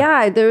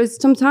there was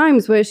some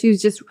times where she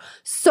was just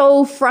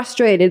so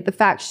frustrated the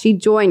fact she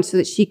joined so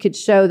that she could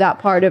show that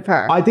part of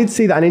her. I did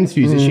see that in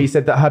interviews, and she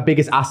said that her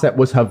biggest asset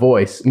was her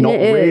voice, not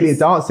really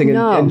dancing,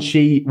 and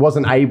she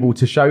wasn't able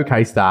to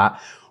showcase that.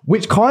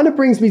 Which kind of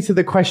brings me to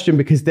the question,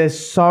 because there's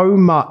so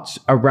much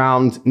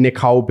around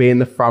Nicole being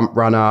the front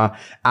runner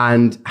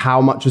and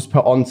how much was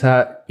put onto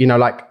her, you know,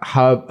 like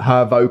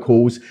her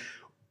vocals.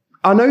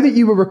 I know that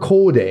you were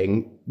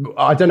recording,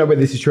 I don't know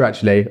whether this is true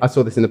actually, I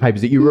saw this in the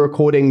papers, that you were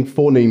recording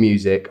for new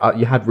music,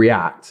 you had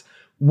React.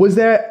 Was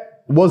there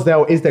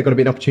or is there going to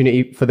be an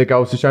opportunity for the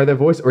girls to show their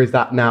voice, or is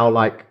that now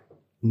like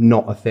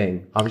not a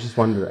thing? I was just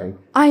wondering.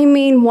 I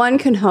mean, one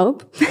can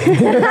hope.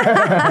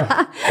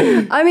 I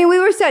mean, we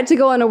were set to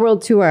go on a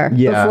world tour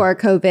before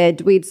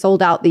COVID. We'd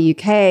sold out the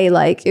UK.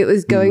 Like, it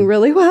was going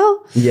really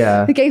well.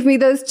 Yeah. It gave me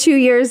those 2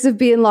 years of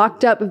being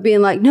locked up, of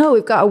being like, no,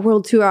 we've got a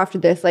world tour after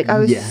this. Like, I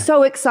was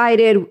so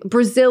excited.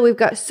 Brazil, we've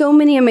got so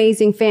many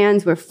amazing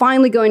fans. We're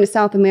finally going to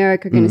South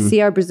America, going to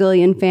see our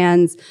Brazilian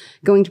fans,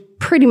 going to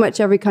pretty much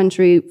every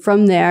country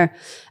from there.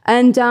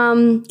 And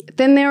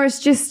then there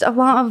was just a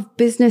lot of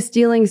business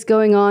dealings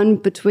going on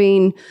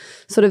between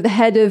sort of the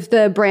head of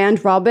the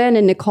brand, Robin,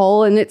 and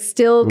Nicole, and it's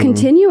still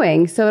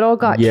continuing. So it all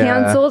got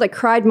canceled. I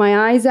cried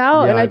my eyes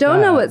out, and I don't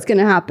know what's going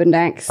to happen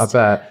next. I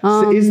bet.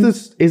 So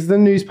is the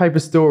newspaper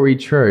story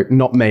true?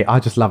 Not me.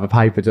 I just love a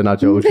paper, don't I,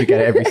 George? We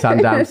get it every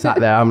Sunday. I'm sat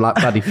there. I'm like,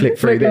 bloody flick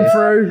through this.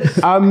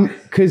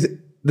 Because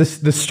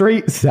the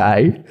streets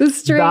say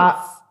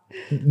that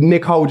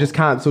Nicole just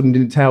cancelled and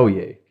didn't tell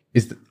you.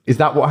 Is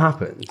that what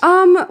happened?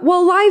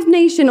 Well, Live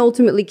Nation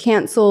ultimately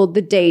canceled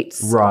the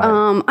dates. Right.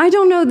 I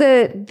don't know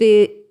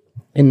the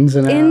ins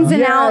and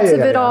outs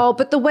of it all,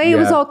 but the way it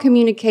was all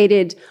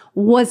communicated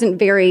wasn't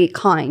very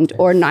kind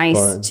or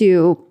nice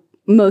to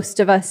most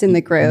of us in the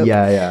group.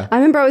 I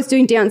remember I was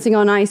doing Dancing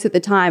on Ice at the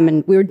time,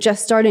 and we were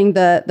just starting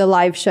the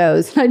live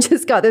shows, and I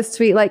just got this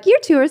tweet like, your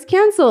tour is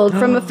canceled,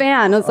 from a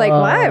fan. I was like,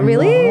 what?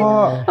 Really?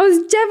 I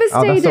was devastated.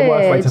 Oh, that's the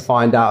worst way to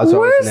find out as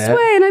well, isn't it? Worst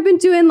way. And I've been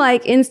doing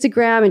like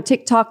Instagram and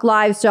TikTok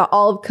lives throughout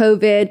all of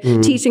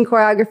COVID, teaching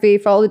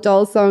choreography for all the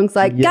doll songs.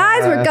 Like,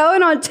 guys, we're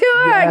going on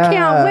tour. I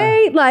can't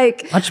wait.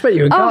 Like, I just bet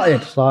you were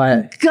gutted.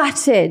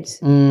 Gutted.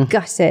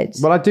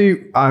 Well, I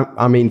do.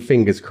 I mean,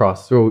 fingers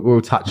crossed.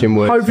 We'll touch in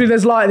wood. Hopefully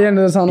there's light at the end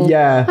of the tunnel.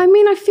 Yeah. I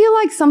mean, I feel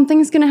like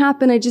something's going to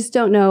happen. I just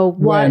don't know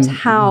what,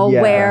 how,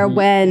 where,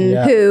 when,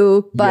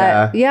 who.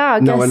 But I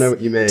guess I know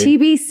what you mean.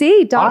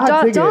 TBC,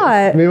 dot.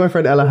 Me and my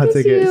friend Ella had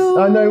tickets.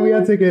 I know we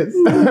had tickets.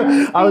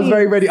 I was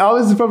very ready. I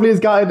was probably as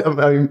gutted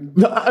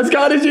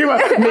as you were.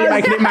 Me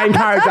making it main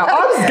character.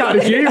 I was as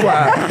gutted as you were.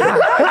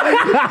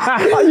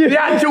 The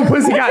actual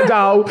pussycat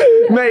doll.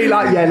 Me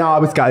like, I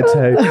was gutted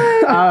too.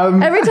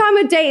 Every time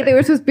a date they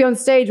were supposed to be on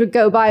stage would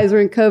go by as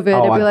we're in COVID,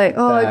 I'd be like,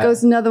 it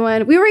goes another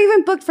one. We were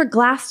even booked for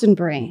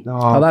Glastonbury.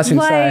 Oh, that's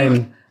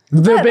insane.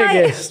 The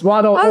biggest.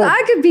 Why not?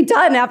 I could be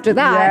done after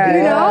that,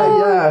 you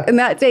know? Yeah. And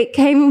that date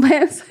came and went.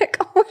 I was like,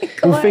 oh my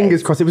God. Well,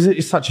 fingers crossed. It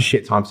was such a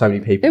shit time. So many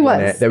people. It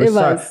was.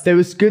 There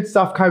was good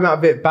stuff came out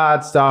of it, bad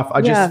stuff. I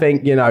just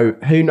think,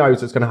 who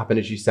knows what's going to happen,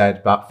 as you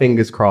said, but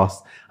fingers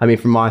crossed. I mean,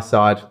 from my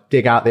side,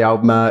 dig out the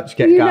old merch,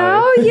 get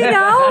going. You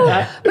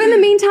know. But in the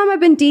meantime,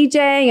 I've been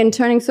DJing and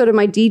turning sort of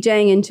my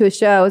DJing into a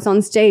show. I was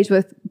on stage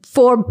with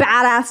 4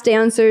 badass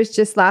dancers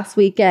just last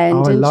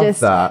weekend, and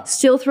just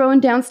still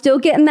throwing down, still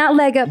getting that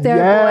leg up there,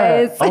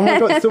 boys. Oh my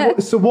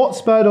God. So what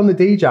spurred on the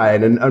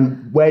DJing,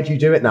 and where do you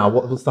do it now?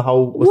 What's the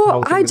whole thing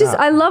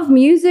I love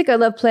music. I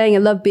love playing. I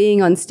love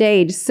being on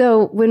stage.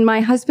 So when my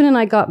husband and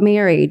I got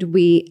married,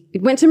 we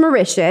went to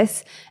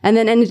Mauritius and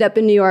then ended up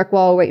in New York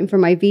while waiting for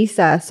my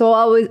visa. So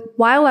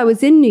while I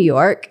was in New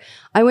York,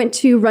 I went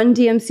to Run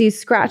DMC's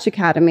Scratch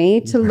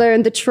Academy to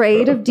learn the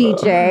trade of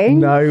DJing.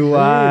 No way.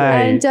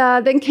 And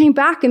then came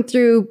back, and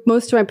through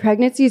most of my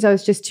pregnancies, I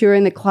was just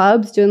touring the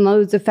clubs, doing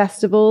loads of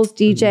festivals,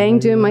 DJing,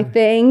 doing my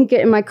thing,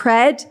 getting my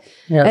cred.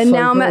 Yeah, and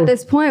now I'm at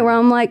this point where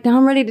I'm like, now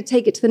I'm ready to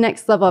take it to the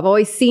next level. I've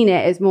always seen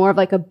it as more of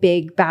like a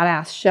big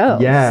badass show.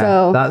 Yeah,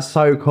 so that's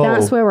so cool.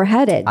 That's where we're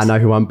headed. I know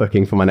who I'm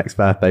booking for my next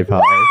birthday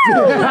party.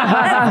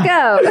 Let's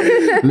go.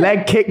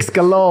 Leg kicks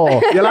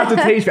galore. You'll have to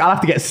teach me. I'll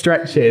have to get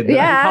stretching.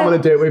 Yeah. I want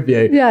to do it with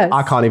you. Yes.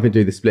 I can't even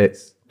do the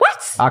splits.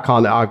 What? I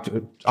can't.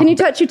 Can you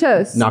touch your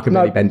toes? No, I can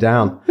barely bend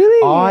down.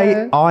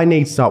 Really? I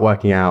need to start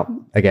working out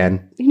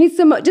again. You need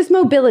some just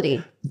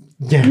mobility.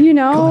 Yeah. You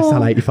know? God, I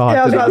sound 85.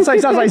 Yeah, I was about to say,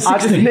 sounds like 60. I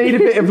just need a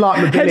bit of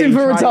like mobility. Heading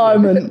for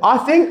retirement. I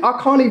think I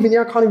can't even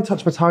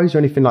touch my toes or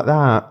anything like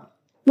that.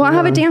 Well, I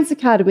have a dance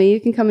academy. You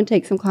can come and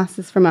take some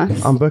classes from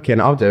us. I'm booking.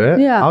 I'll do it.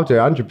 Yeah. I'll do it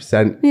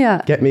 100%.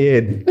 Yeah. Get me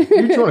in. Do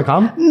you want to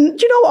come? Do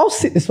you know what? I'll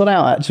sit this one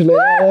out, actually.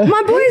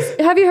 My boys,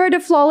 have you heard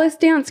of Flawless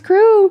Dance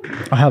Crew?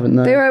 I haven't,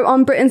 no. They were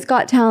on Britain's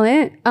Got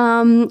Talent.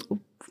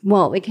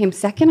 Well, they came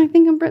second, I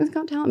think, on Britain's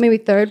Got Talent, maybe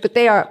third, but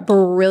they are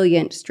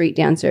brilliant street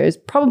dancers,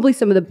 probably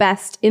some of the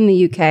best in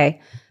the UK.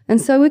 And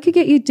so we could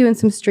get you doing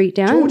some street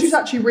dance. George is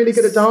actually really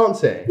good at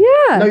dancing.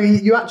 Yeah. No,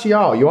 you actually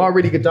are. You are a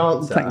really good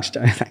dancer. Thanks,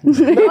 Joe. Thanks.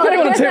 I don't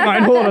want to take my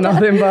own horn or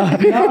nothing,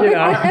 but, you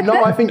know.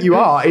 No, I think you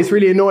are. It's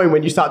really annoying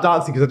when you start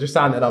dancing because I just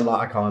stand there and I'm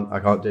like, I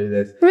can't do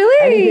this.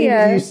 Really? Anything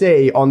that you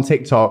see on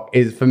TikTok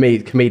is, for me,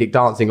 comedic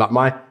dancing. Like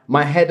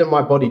my head and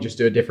my body just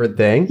do a different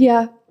thing.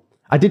 Yeah.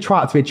 I did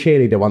try out to be a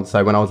cheerleader once,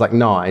 though, when I was like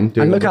 9,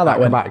 doing And look how that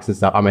went. acrobatics and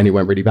stuff. I mean, it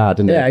went really bad,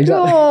 didn't it? Yeah,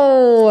 exactly.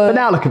 Oh. But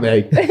now look at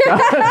me.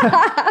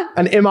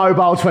 An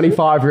immobile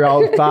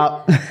 25-year-old,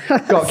 but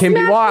got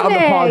Kimberly Wyatt on the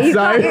pod,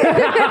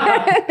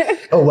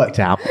 so all worked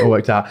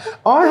out.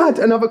 I had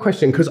another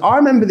question, because I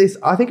remember this,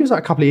 I think it was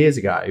like a couple of years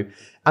ago,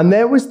 and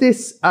there was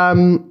this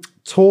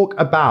talk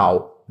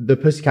about the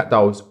Pussycat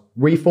Dolls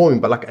reforming,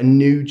 but like a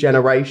new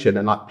generation,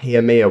 and like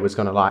Pia Mia was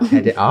going to like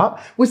head it up.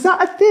 Was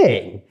that a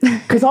thing?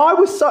 Because I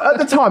was at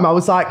the time I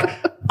was like,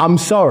 I'm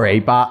sorry,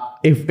 but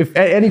if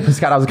any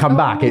Pussycat Dolls come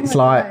back, it's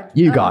like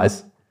you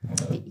guys.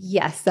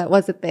 Yes, that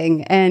was a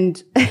thing. And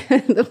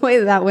the way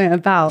that went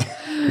about.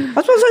 I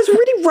suppose it's a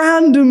really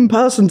random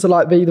person to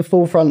like be the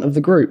forefront of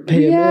the group.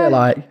 Pia Mia,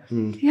 like, I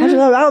don't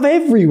know, out of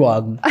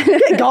everyone.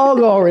 Get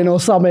Gaga in or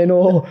something,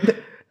 or...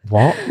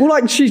 What? Well,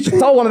 like, she's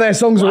stole one of their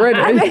songs already.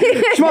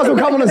 She might as well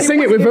come on and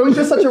sing it with It them. was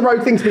just such a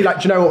rogue thing to be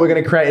like, do you know what, we're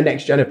going to create a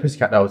next gen of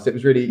Pussycat Dolls. It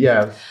was really,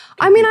 yeah.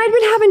 I mean, I'd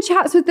been having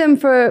chats with them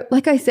for,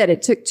 like I said,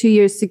 it took 2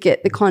 years to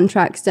get the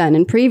contracts done.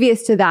 And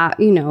previous to that,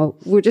 you know,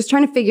 we're just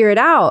trying to figure it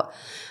out.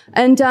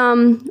 And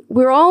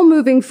we're all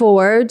moving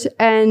forward,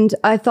 and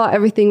I thought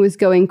everything was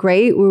going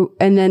great.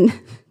 And then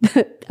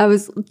I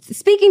was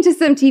speaking to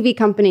some TV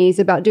companies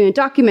about doing a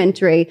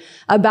documentary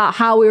about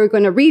how we were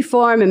going to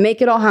reform and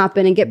make it all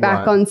happen and get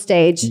back on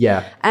stage.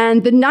 Yeah.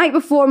 And the night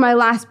before my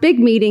last big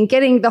meeting,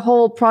 getting the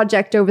whole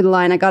project over the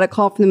line, I got a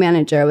call from the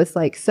manager. I was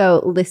like,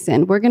 so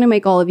listen, we're going to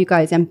make all of you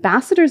guys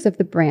ambassadors of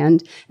the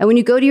brand. And when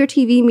you go to your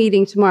TV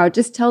meeting tomorrow,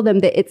 just tell them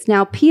that it's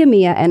now Pia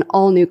Mia and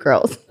all new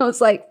girls. I was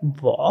like,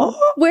 What?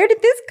 where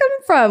did this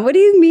come from? What do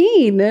you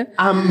mean?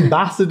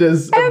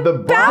 Ambassadors of the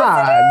brand.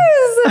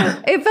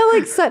 Ambassadors! It felt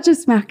like such a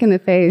smack in the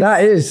face.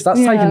 That's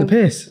taking the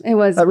piss. It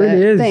was. That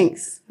really is.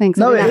 Thanks.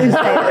 No, I it didn't is.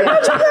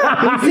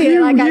 have to say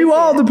it. You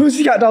are the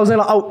Pussycat Dolls. They're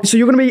like, oh, so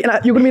you're gonna be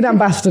an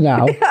ambassador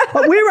now.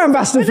 Like, we're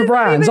ambassadors for does that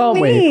brands, even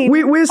aren't mean?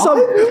 we? We're some.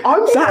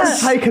 I'm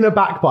taken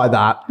aback by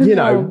that. You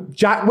know,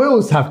 Jack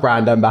Wills have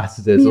brand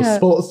ambassadors or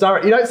sports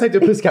directors. You don't say to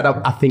a Pussycat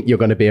Doll, I think you're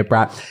going to be a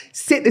brand.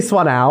 Sit this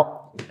one out.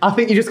 I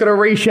think you're just going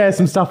to reshare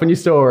some stuff in your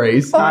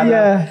stories.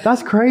 Yeah.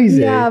 That's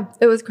crazy. Yeah,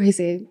 it was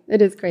crazy.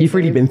 It is crazy. You've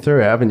really been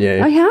through it, haven't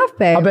you? I have,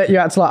 babe. I bet you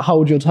had to like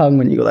hold your tongue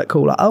when you got that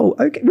call. Like, oh,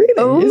 okay, really?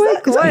 Oh is my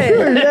that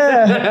true?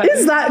 Yeah.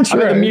 Is that I true?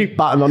 bet the mute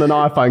button on an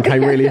iPhone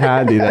came really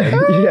handy then.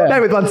 Yeah.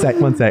 No, with one sec.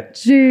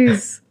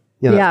 Jeez.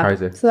 Yeah, that's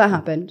crazy. So that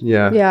happened.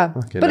 Yeah. Yeah.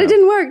 Fucking But hell. it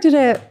didn't work, did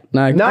it?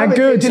 No, No, and it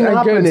good. didn't and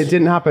happen. good. It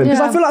didn't happen. Because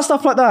Yeah. I feel like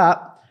stuff like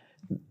that,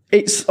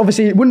 it's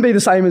obviously, it wouldn't be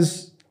the same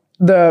as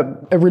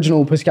the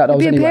original Pussycat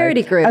Dolls It'd be a anyway.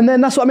 parody group. And then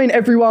that's what I mean,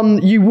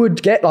 everyone, you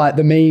would get like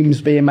the memes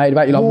being made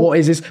about you, like, what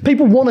is this?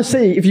 People want to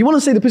see, if you want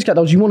to see the Pussycat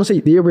Dolls, you want to see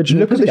the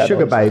original Look at the Pussycat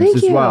Sugar Dolls. Babes Thank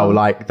as you. well.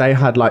 Like, they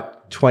had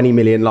like 20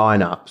 million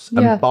lineups.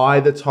 Yeah. And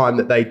by the time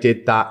that they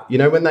did that, you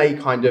know, when they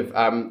kind of,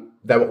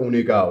 they were all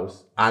new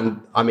girls.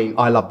 And I mean,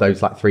 I love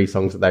those like 3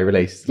 songs that they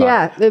released. Like,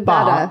 Yeah, they're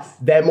but badass.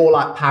 they're more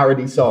like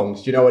parody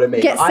songs. Do you know what I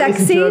mean? Get I listen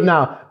Sexy. to them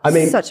now. I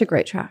mean, Such a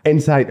great track.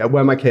 Insane.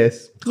 Where My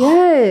Kiss.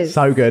 Yes.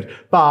 So good.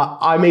 But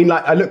I mean,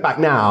 like, I look back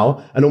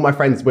now and all my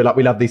friends, we're like,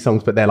 we love these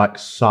songs, but they're like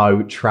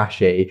so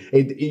trashy.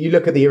 You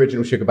look at the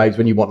original Sugar Babes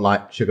when you want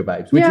like Sugar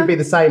Babes, which Yeah. would be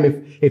the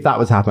same if that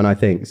was happen, I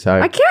think. So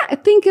I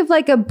can't think of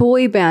like a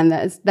boy band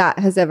that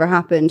has ever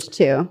happened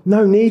to.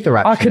 no, neither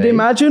actually. I could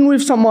imagine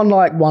with someone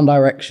like One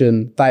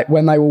Direction, that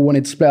when they all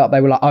wanted to split up,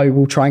 they were like, oh,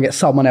 we'll try and get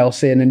someone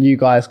else in and you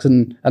guys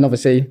can, and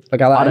obviously, look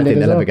how that I don't ended think as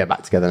they'll well. ever get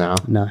back together now.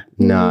 No.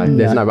 No,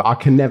 there's no. I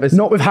can never.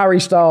 Not with Harry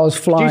Styles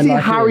Do flying. you see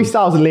like Harry he-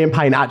 Styles and Liam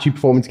Payne actually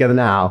performing together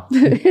now?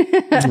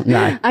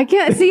 No. I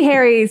can't see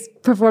Harry's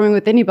performing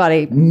with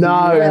anybody.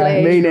 No,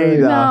 Really? me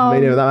neither. No. Me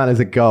neither. That man is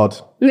a god.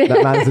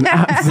 That man is an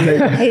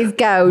absolute. He's We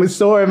ghost.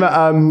 saw him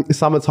at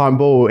Summertime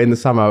Ball in the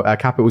summer,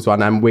 Capitals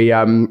one, and we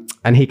and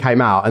he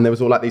came out, and there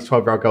was all like these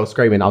 12-year-old girls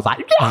screaming. I was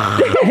like, yeah!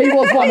 He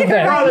was one of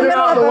them. Running him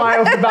out of the way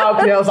off the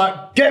balcony. I was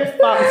like, get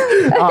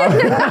fucked.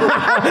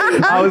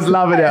 I was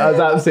loving it. I was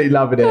absolutely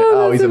loving it.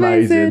 Oh, that's he's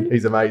amazing. amazing.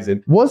 He's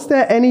amazing. Was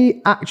there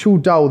any actual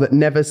doll that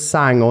never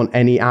sang on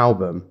any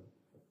album?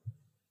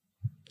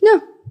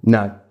 No.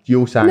 No. You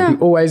all sang. No.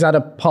 Always had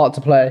a part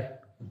to play.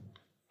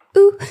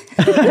 Ooh.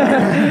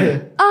 Yeah,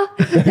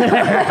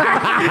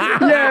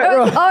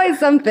 There's always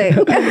something.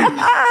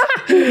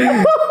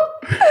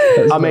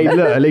 I mean,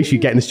 look, at least you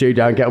get in the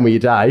studio and get on with your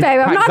day. Babe,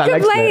 I'm not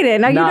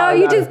complaining.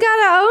 You just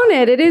gotta own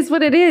it. It is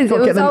what it is. It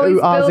was always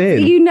built,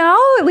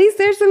 at least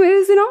there's some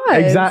oohs and ahs.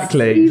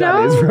 Exactly.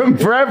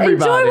 It's for everybody.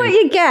 Enjoy what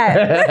you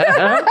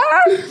get.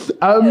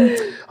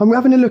 I'm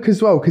having a look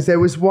as well, because there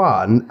was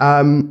one.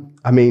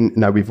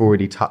 We've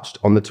already touched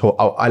on the tour.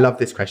 Oh, I love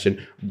this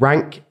question.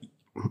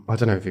 I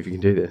don't know if you can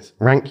do this.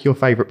 Rank your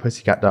favourite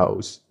Pussycat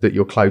dolls that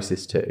you're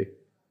closest to.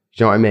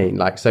 Do you know what I mean?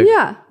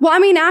 Yeah. Well, I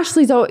mean,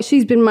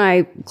 she's been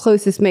my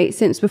closest mate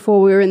since before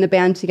we were in the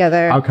band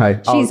together. Okay.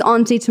 She's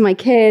auntie to my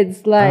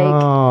kids.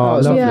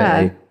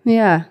 Lovely.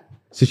 Yeah.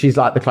 So she's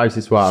like the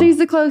closest one. She's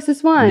the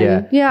closest one.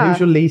 Yeah.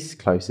 Who's your least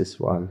closest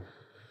one?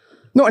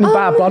 Not in a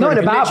bad blood. Not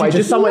in a bad way.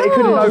 Just someone it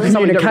couldn't know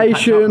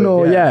communication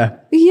or Yeah.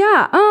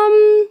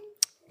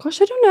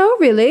 Gosh, I don't know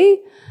really.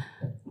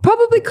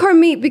 Probably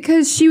Carmit,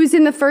 because she was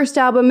in the first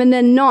album and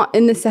then not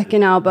in the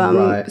second album.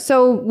 Right.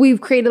 So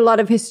we've created a lot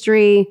of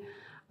history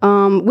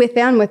with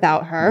and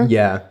without her.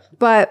 Yeah.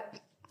 But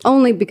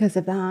only because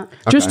of that.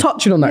 Okay. Just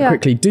touching on that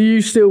quickly, do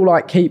you still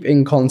keep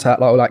in contact,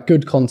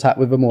 good contact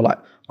with them, or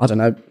I don't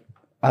know,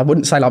 I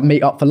wouldn't say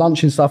meet up for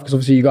lunch and stuff, because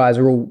obviously you guys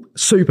are all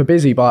super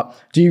busy, but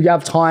do you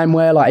have time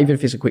where even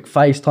if it's a quick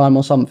FaceTime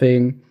or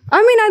something? I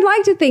mean, I'd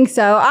like to think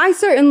so. I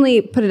certainly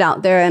put it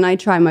out there and I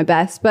try my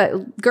best,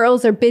 but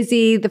girls are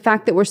busy. The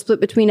fact that we're split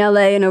between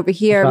LA and over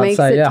here makes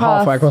it tough.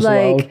 Halfway across the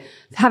world.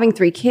 Having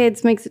 3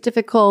 kids makes it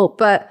difficult,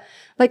 but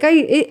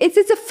it's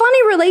a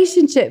funny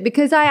relationship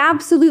because I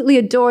absolutely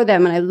adore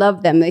them and I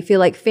love them. They feel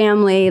like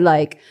family.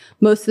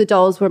 Most of the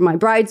dolls were my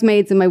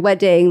bridesmaids in my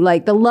wedding.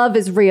 The love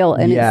is real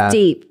and it's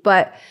deep.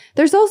 But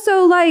there's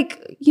also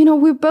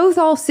we're both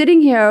all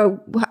sitting here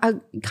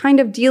kind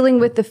of dealing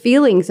with the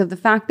feelings of the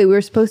fact that we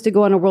were supposed to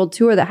go on a world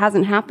tour that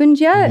hasn't happened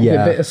yet.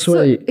 Yeah.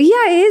 Bittersweet. So,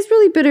 yeah, it is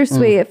really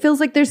bittersweet. It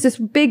feels like there's this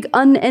big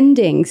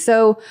unending.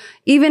 So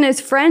even as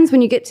friends,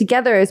 when you get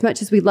together, as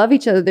much as we love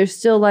each other, there's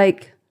still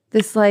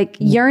this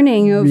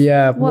yearning of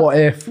what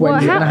if,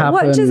 when's it gonna happen?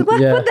 What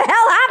the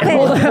hell happened?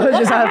 What the hell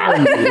just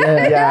happened?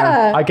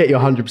 Yeah. I get you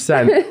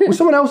 100%. Well,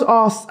 someone else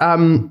asked,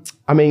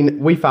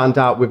 we found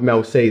out with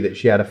Mel C that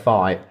she had a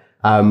fight,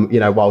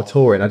 while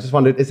touring. I just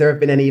wondered, has there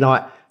been any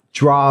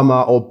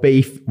drama or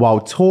beef while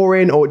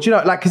touring, or do you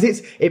know, because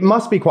it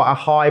must be quite a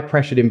high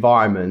pressured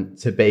environment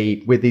to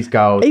be with these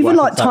girls. Even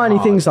tiny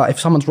things, if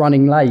someone's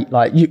running late,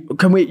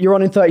 you're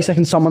on in 30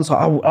 seconds, someone's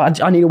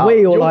I need a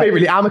wee, or you're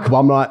really amicable.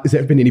 I'm has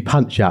there been any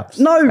punch ups?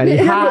 No, any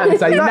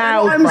hands, any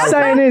nails? What I'm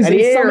saying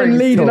is something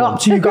leading up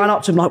to you going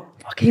up to them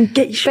fucking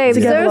get your shit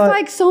together.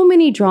 There's so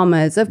many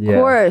dramas, of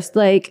course.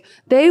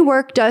 They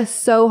worked us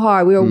so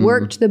hard. We were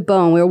worked to the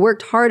bone. We were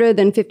worked harder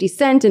than 50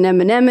 Cent and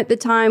Eminem at the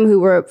time, who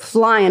were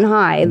flying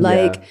high.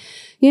 They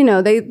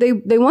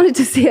wanted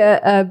to see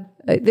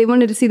they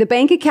wanted to see the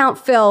bank account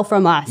fill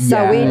from us.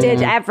 So we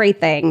did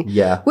everything.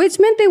 Yeah. Which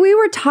meant that we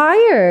were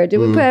tired.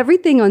 And we put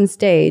everything on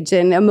stage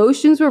and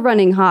emotions were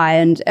running high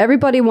and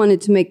everybody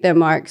wanted to make their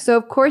mark. So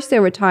of course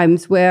there were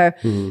times where,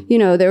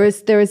 there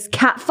was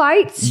cat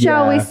fights,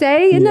 shall we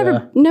say. It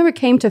never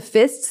came to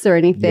fists or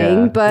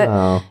anything, but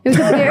it was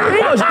a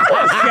very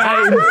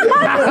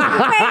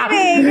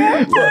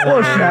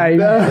What a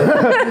shame.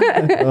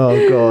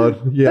 Oh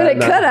God. Yeah. But it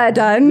could have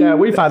done. Yeah,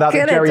 we found out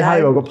that Jerry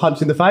Haywell got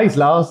punched in the face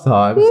last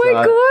time. Oh my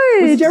God.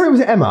 Was it Jerry or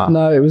was it Emma?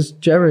 No, it was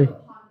Jerry.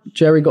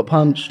 Jerry got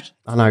punched.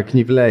 I know, can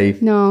you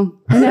believe? No,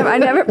 I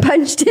never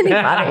punched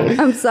anybody.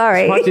 I'm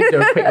sorry. I did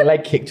do a quick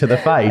leg kick to the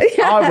face.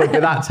 I would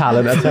with that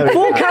talent, I tell you.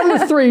 For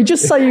camera 3,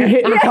 just say you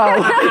hit Nicole.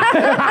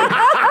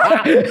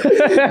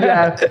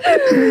 Yeah.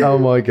 Oh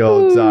my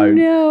God.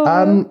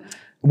 No.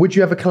 Would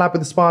you ever collab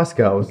with the Spice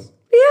Girls?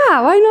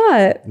 Yeah, why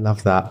not?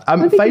 Love that.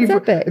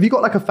 Favorite? Have you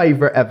got a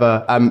favorite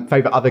ever?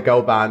 Favorite other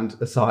girl band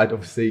aside,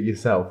 obviously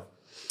yourself?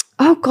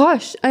 Oh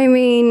gosh,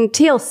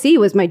 TLC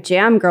was my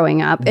jam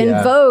growing up, and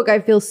Vogue I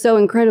feel so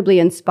incredibly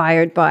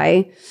inspired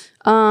by.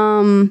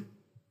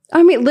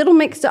 Little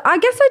Mix. I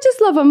guess I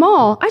just love them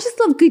all. I just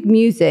love good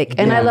music,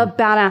 and I love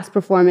badass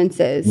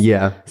performances.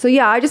 Yeah. So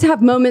I just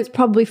have moments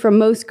probably from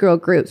most girl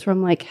groups where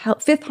I'm like,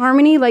 Fifth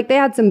Harmony, they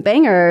had some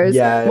bangers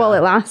while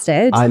it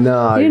lasted. I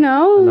know. You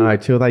know? I know,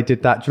 till they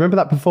did that. Do you remember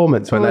that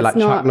performance when they Chuck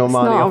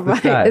Normani off the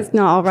stage? It's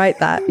not all right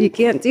that. You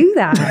can't do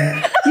that.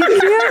 You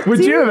can't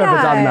Would you have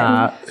ever done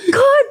that?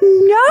 God,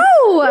 no.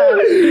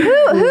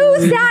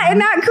 Who sat in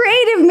that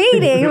creative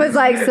meeting? It was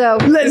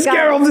let's get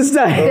her off the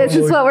stage. This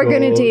is what we're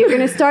going to do. You're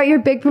going to start your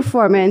big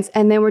performance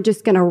and then we're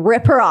just going to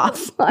rip her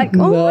off. Oh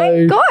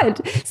my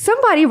God.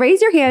 Somebody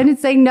raise your hand and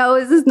say, no,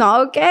 this is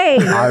not okay.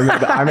 I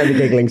remember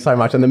giggling so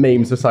much and the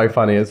memes were so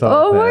funny as well.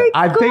 Oh my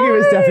God. I think it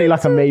was definitely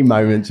a meme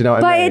moment. Do you know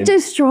what I mean? But it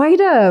destroyed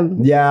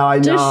him. Yeah, I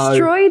know.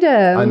 Destroyed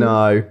him. I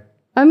know.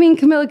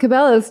 Camila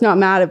Cabello's not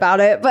mad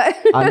about it, but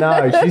I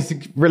know she's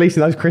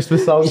releasing those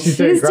Christmas songs. She's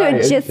doing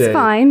great, just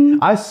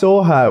fine. I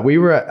saw her. We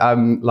were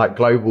at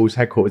Global's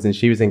headquarters, and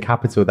she was in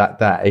Capital that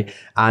day.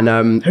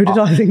 And who did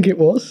I think it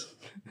was?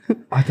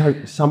 I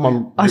don't.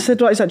 Someone. I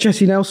said is that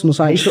Jessie Nelson or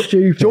something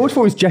stupid? George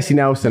thought it was Jessie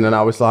Nelson, and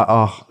I was like,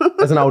 oh,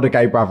 as an older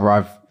gay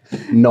brother,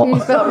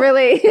 not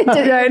really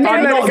I've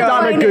not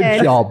done a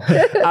good job.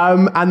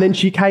 And then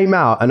she came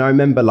out, and I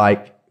remember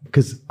like,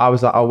 because I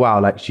was like, oh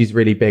wow, like she's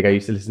really big. I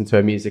used to listen to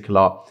her music a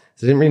lot,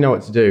 so I didn't really know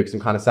what to do because I'm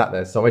kind of sat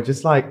there. So I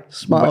just like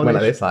went like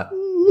this, like,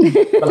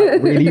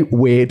 like really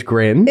weird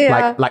grin,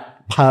 like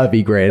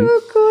pervy grin.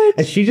 Oh god!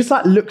 And she just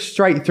like looked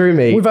straight through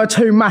me with her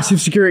 2 massive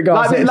security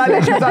guards.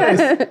 like she was like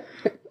this.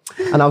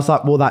 And I was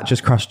like, well, that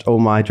just crushed all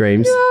my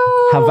dreams.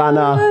 No.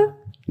 Havana,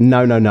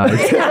 no. None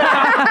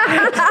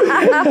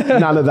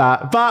of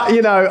that. But,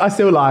 you know, I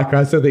still like her.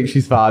 I still think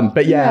she's fun.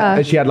 But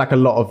yeah, she had like a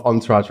lot of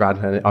entourage around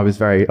her. I was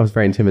very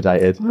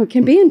intimidated. Oh, it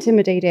can be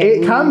intimidating.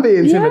 It can be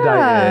intimidating.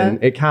 Yeah.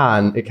 It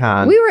can.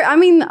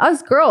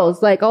 Us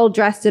girls, like all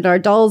dressed in our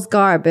doll's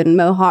garb and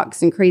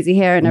mohawks and crazy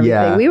hair and everything.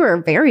 Yeah. We were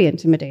very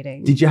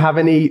intimidating. Did you have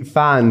any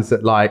fans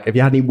that like, have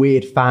you had any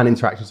weird fan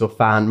interactions or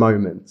fan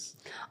moments?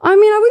 I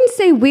mean, I wouldn't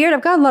say weird.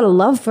 I've got a lot of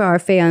love for our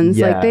fans.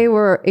 Yeah. Like, they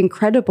were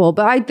incredible.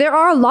 But there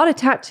are a lot of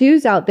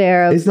tattoos out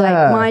there of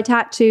like my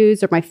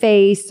tattoos or my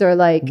face or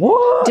like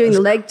doing the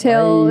leg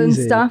tail and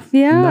stuff.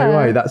 Yeah. No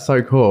way. That's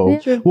so cool.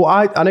 Yeah. Well,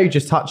 I know you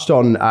just touched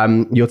on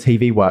your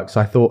TV work. So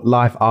I thought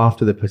life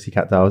after the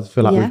PussyCat Dolls. I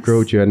feel like we've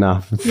grilled you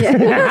enough. And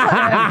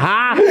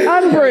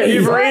Brit.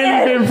 You've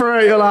really been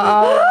through it. You're like,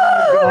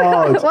 oh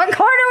God. What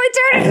card are we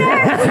turning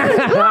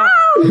next?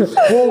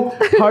 Well,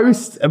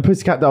 post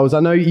PussyCat Dolls,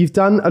 I know you've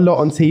done a lot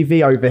on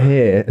TV over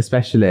here,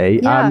 especially.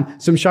 Yeah.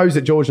 Some shows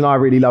that George and I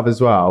really love as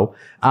well.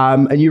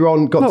 And you were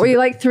on... Were you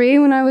like 3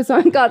 when I was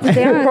on Got to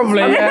Dance?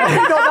 Probably,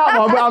 yeah. Not that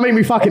one, but I mean,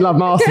 we fucking love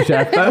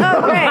MasterChef.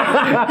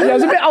 Yeah, I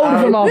was a bit older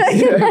for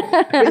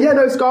MasterChef. But yeah,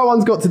 no, Sky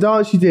One's Got to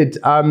Dance you did.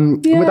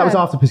 But that was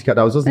after PussyCat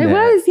Dolls, wasn't it? It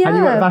was, yeah. And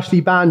you went with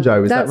Ashley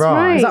Banjo, is that That's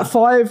right? right. Is that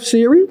 5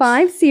 series?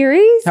 5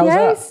 series, How was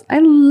yes. that? I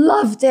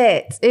loved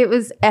it. It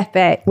was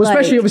epic. Well,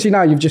 especially obviously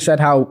now you've just said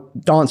how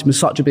dancing was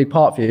such a big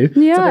part for you.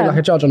 Yeah. To be like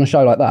a judge on a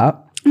show like that.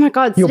 Oh my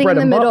God, Your sitting in bread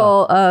the and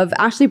middle of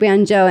Ashley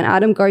Banjo and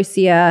Adam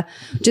Garcia,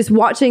 just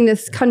watching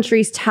this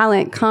country's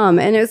talent come.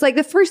 And it was like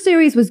the first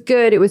series was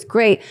good. It was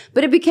great.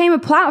 But it became a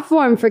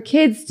platform for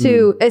kids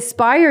to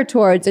aspire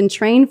towards and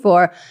train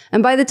for.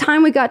 And by the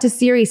time we got to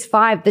series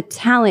 5, the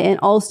talent in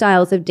all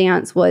styles of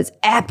dance was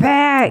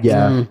epic.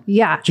 Yeah.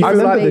 Yeah. I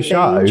remember the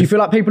show. Do you feel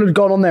like people had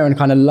gone on there and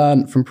kind of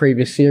learned from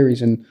previous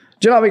series? And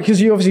do you know what I mean? Because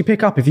you obviously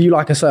pick up, if you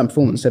like a certain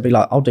performance, they'd be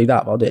like, I'll do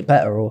that, but I'll do it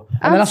better. And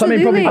then that's what I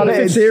mean, probably Absolutely. by the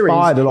It fifth series,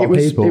 inspired a lot of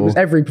people. It was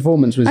every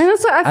performance was And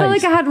also, I felt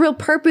ace. like I had real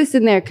purpose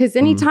in there because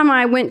anytime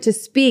I went to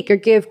speak or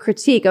give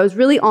critique, I was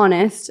really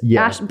honest.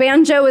 Yeah.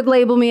 Banjo would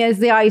label me as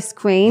the ice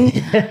queen.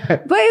 But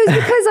it was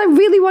because I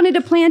really wanted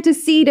to plant a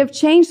seed of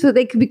change so that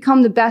they could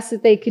become the best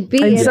that they could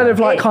be. Instead of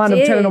like It kind of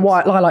did. telling a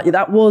white lie, like,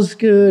 that was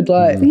good.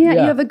 Like, Yeah, you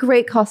have a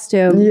great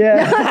costume.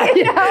 Yeah.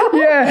 You know?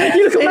 Yeah,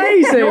 you look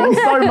amazing. You're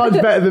so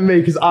much better than me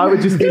because I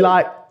would just be like,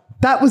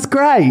 that was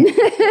great.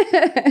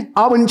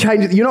 I wouldn't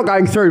change it. You're not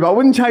going through, but I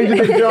wouldn't change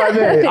it. Do you know what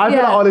I mean? I feel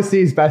like honesty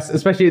is best,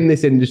 especially in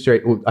this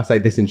industry. Well, I say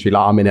this industry,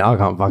 like I'm in it. I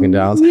can't fucking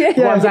dance. What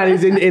I'm saying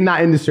is in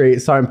that industry,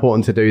 it's so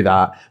important to do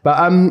that.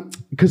 But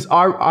because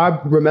I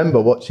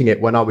remember watching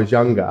it when I was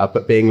younger,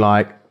 but being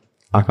like,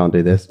 I can't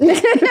do this.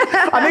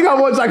 I think I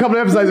watched like a couple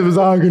of episodes and was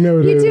like, I can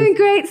never do You're this. doing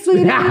great,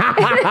 sweetie.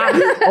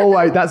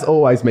 Always, that's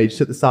always me,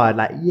 just at the side,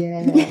 like,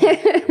 yeah.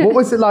 What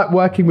was it like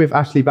working with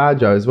Ashley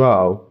Banjo as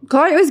well?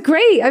 God, it was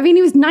great. I mean,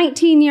 he was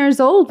 19 years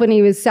old when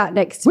he was sat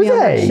next to me on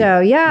that show.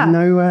 Yeah.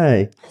 No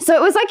way. So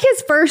it was like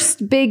his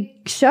first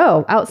big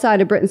show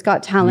outside of Britain's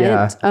Got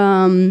Talent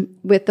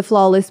with the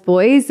Flawless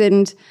Boys.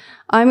 And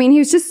I mean, he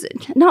was just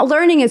not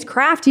learning his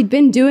craft. He'd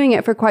been doing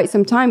it for quite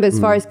some time. But as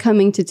far as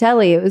coming to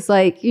telly, it was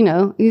like, you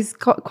know, he's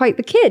quite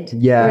the kid.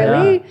 Yeah.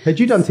 Really. Yeah. Had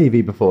you done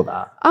TV before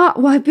that?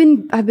 Well, I've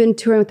been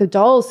touring with the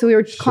Dolls. So we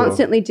were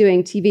constantly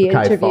doing TV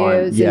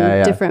interviews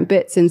and different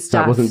bits and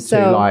stuff. That wasn't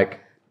too like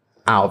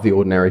out of the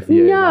ordinary for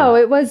you. No,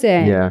 it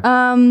wasn't. Yeah.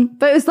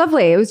 But it was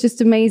lovely. It was just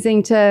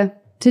amazing to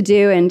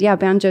do. And yeah,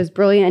 Banjo's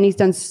brilliant. And he's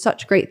done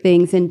such great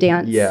things in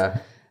dance.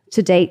 Yeah.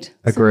 To date.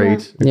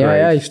 Agreed. So,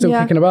 Yeah, he's still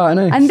kicking about,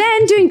 isn't he? And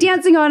then doing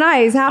Dancing on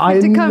Ice,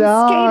 happened to come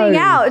know. skating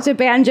out to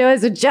Banjo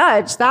as a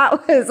judge.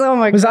 That was, oh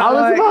my Was that God.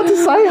 I was about to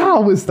say,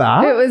 how was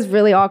that? It was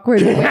really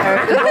awkward. And weird.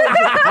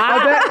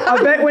 I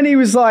bet when he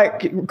was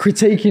like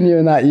critiquing you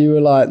and that, you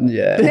were like,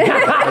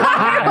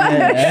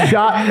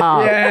 Shut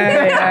up.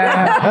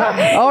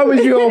 yeah. I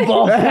was your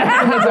boss.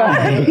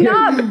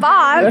 Not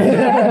Bob.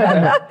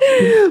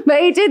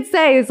 But he did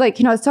say, it's like,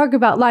 you know, I was talking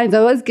about lines.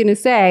 I was going to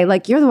say,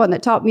 like, you're the one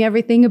that taught me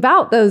everything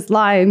about those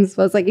lines.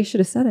 I was like, you should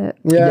have said it.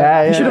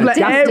 Yeah. You should have let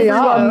Gassed me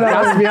up. everyone know.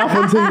 Gassed me up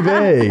on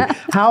TV.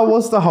 How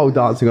was the whole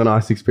Dancing on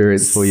Ice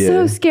experience for you?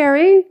 So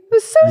scary. It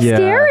was so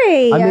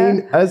scary. I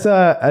mean, as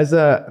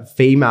a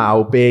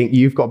female being,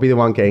 you've got to be the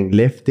one getting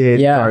lifted,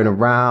 thrown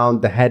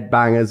around, the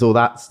headbangers, all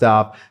that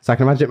stuff. So I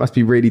can imagine it must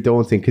be really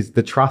daunting because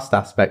the trust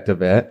aspect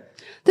of it.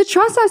 The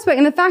trust aspect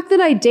and the fact that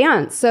I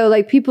danced. So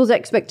like people's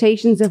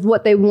expectations of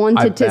what they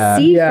wanted to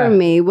see from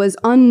me was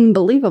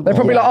unbelievable. They're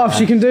probably like, oh, if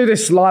she can do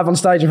this live on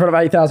stage in front of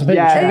 8,000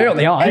 people, she can do it on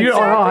the ice. You do it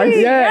on ice.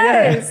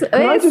 Yes.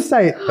 Can I just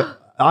say,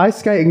 ice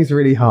skating is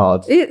really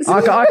hard.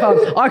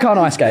 I can't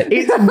ice skate.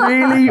 It's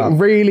really,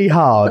 really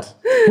hard.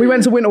 We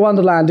went to Winter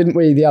Wonderland, didn't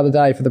we, the other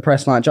day for the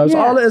press night? Joe was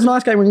like, oh, there's an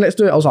ice skating ring, let's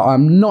do it. I was like,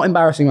 I'm not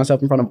embarrassing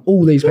myself in front of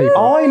all these people.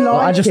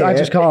 I just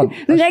can't.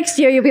 The next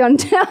year you'll be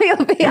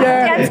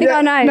dancing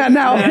on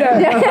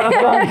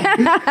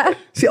ice.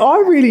 See, I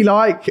really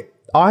like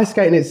ice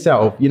skating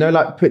itself, you know,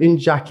 like putting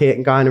jacket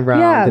and going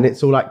around and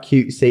it's all like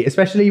cutesy,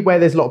 especially where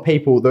there's a lot of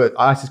people that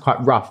ice is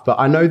quite rough. But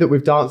I know that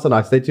with Dance on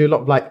Ice, they do a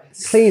lot of like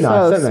clean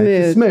ice, don't they?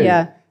 It's smooth.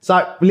 Yeah. It's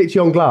like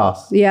literally on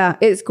glass. Yeah,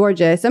 it's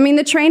gorgeous. I mean,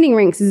 the training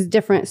rinks is a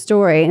different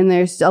story and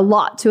there's a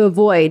lot to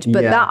avoid,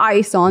 but that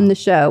ice on the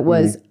show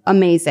was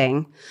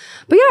amazing.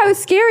 But yeah, it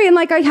was scary and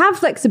like I have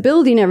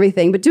flexibility and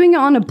everything, but doing it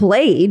on a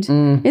blade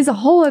is a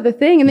whole other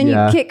thing. And then you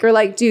kick or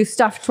like do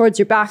stuff towards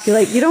your back. You're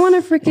like, you don't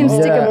want to freaking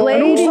stick a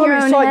blade and also in your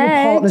it's own like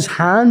head. your partner's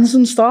hands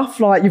and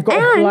stuff. Like you've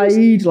got a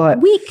blade. Like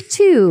week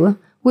 2.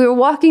 We were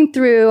walking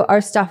through our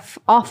stuff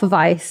off of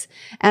ice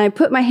and I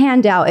put my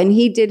hand out and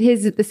he did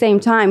his at the same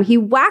time. He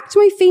whacked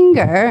my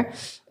finger.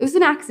 It was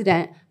an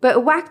accident,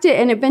 but whacked it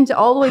and it bent it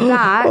all the way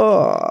back,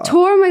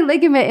 tore my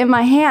ligament in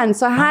my hand.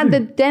 So I had to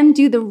then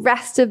do the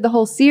rest of the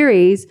whole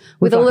series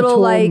with a little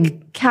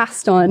like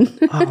cast on.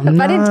 But I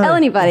didn't tell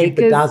anybody.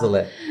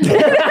 Bedazzle it.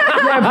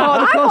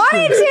 I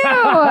wanted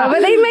to, but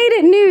they made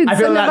it nude. I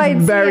feel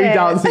that's very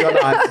Dancing on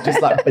Ice,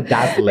 just like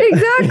bedazzle it.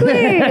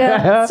 Exactly.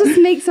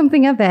 Just make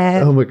something of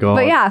it. Oh my God.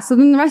 But yeah, so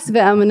then the rest of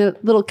it, I'm in a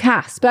little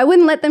cast. But I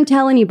wouldn't let them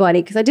tell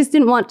anybody because I just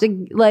didn't want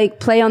to like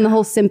play on the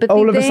whole sympathy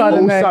all of a thing.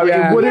 sudden, Also,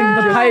 it wouldn't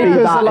the be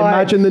papers that. are like,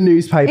 Imagine the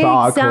newspaper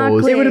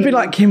articles. it would have been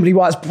like Kimberly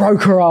Wyatt's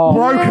broke her arm.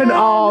 Broken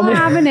arm. I'm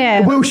having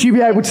it. Will she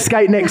be able to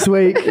skate next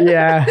week?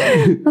 Yeah.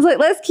 I was like,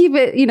 let's keep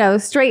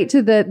it, straight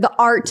to the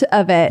art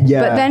of it.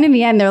 Yeah. But then in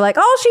the end, they're like,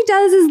 all she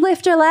does is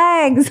lift her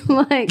legs. I'm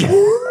like,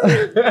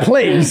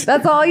 Please.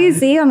 that's all you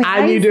see on the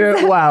And ice. you do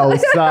it well,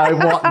 so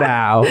what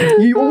now?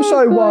 You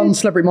also won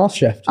Celebrity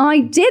MasterChef. I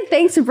did.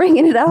 Thanks for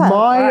bringing it up.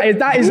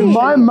 That is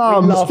my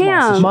mum.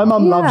 Cam. My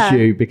mum loves Yeah.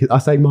 you because I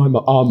say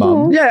our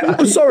mum.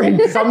 Yeah, sorry.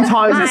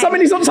 Sometimes Is there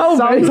something he's not told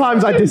me?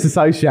 Sometimes I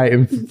disassociate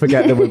and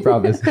forget that we're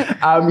brothers.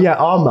 Our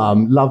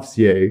mum loves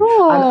you.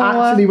 And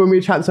actually, when we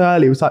were chatting so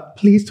early, it was like,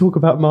 please talk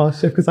about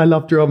MasterChef because I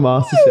loved you on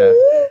MasterChef.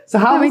 So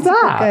how was makes me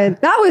feel that?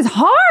 good. That was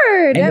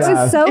hard. It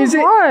was so Is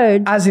it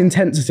hard. as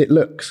intense as it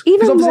looks?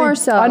 Even 'Cause obviously, more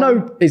so. I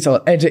know it's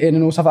editing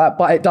and all stuff like that,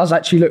 but it does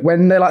actually look,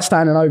 when they're like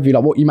standing over you,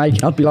 like what you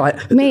making, I'd be like,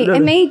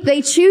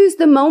 They choose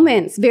the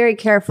moments very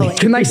carefully.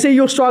 can they see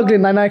you're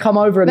struggling? Then they come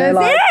over and they're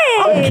like,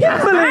 That's it.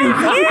 Kimberly,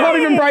 you can't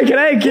even break an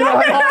egg. You're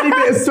like, Tiny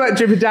bit of sweat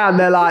dripping down.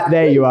 They're like,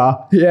 there you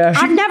are. yeah.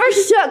 I've never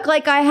shook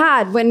like I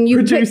had when you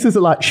Producers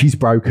are like, she's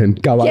broken.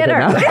 Go Get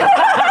over her. now.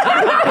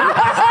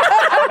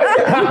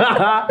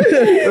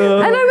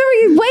 And I remember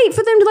you wait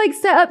for them to like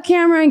set up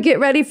camera and get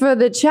ready for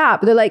the chat.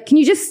 But they're like, can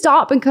you just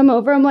stop and come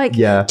over? I'm like,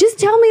 just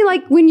tell me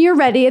like when you're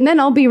ready and then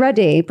I'll be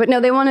ready. But no,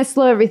 they want to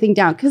slow everything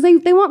down because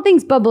they want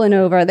things bubbling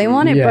over. They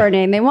want it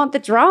burning. They want the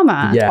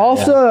drama. Yeah.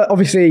 After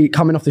obviously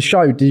coming off the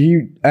show, do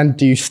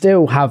you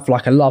still have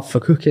like a love for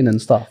cooking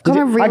and stuff? God,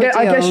 I really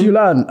I guess do. you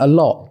learn a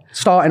lot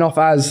starting off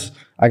as,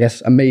 I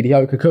guess, a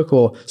mediocre cook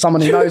or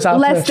someone who knows how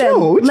Less to...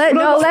 than.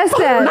 Less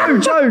than. No,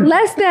 Joe.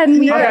 Less than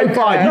me. Okay,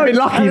 fine. You've been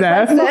lucky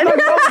there.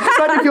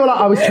 Don't you feel like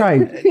I was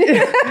trained?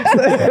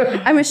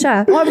 I'm a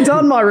chef. I've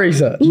done my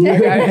research.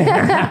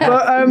 Okay.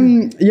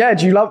 But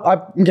do you love,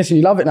 I'm guessing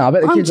you love it now. I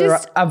bet the kids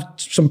have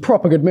some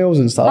proper good meals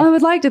and stuff. I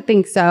would like to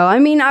think so. I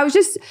mean, I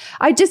just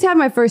had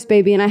my first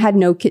baby and I had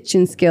no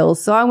kitchen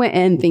skills. So I went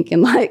in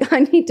thinking like, I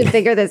need to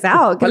figure this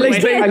out. At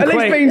least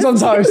beans on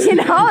toast.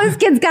 This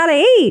kid's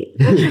gotta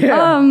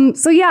eat.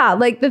 So yeah,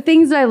 like the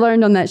things that I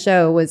learned on that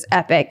show was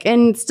epic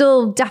and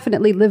still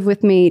definitely live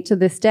with me to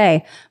this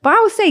day. But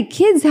I would say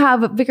kids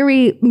have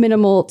very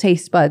minimal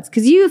taste buds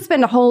because you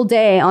spend a whole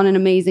day on an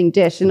amazing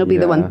dish and it'll be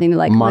the one thing they're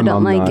like, I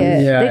don't like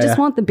it. Yeah, they just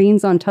want the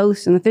beans on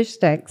toast and the fish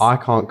sticks. I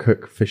can't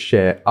cook for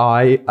shit.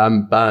 I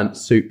burnt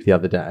soup the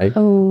other day.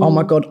 Oh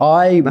my God,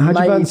 How'd you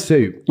burn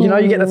soup? You know,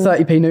 you get the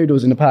 30p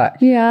noodles in the pack.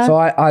 Yeah. So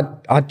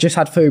I just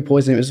had food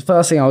poisoning. It was the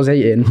first thing I was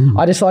eating.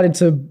 I decided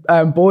to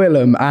boil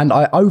them and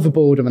I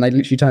overboiled them and they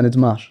literally turned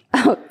into mush.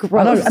 Oh,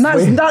 gross. I know,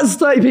 and that's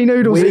 30p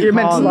noodles that you're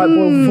meant to like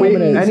boil for 4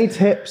 minutes. Any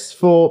tips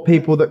for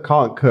people that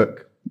can't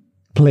cook?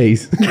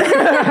 Please.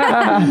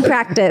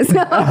 Practice.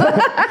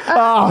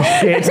 Oh,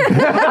 shit.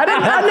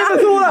 I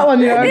never thought that one,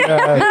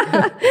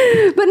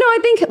 But no, I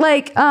think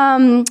like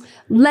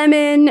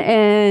lemon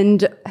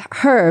and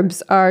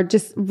herbs are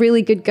just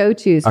really good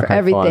go-tos for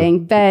everything.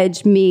 Fine.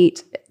 Veg,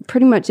 meat,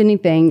 pretty much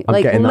anything. I'm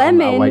like getting that on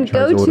that lemon, Waitrose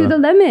go to order. the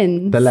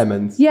lemons. The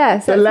lemons.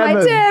 Yes, The that's lemon.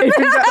 my tip.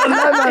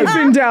 If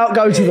in doubt,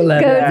 go to the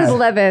lemon. Go to the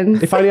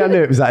lemons. If only I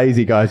knew it was that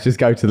easy, guys. Just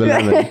go to the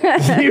lemon.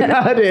 You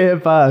heard it here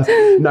first.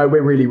 No,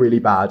 we're really, really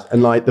bad.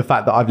 And like the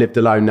fact that I've lived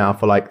alone now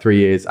for like 3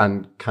 years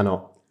and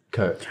cannot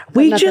cook.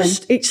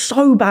 It's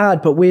so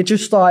bad, but we're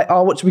just like,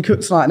 oh, what should we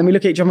cook tonight? And then we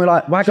look at each other and we're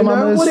like, Do you know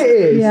Wagamama's. what it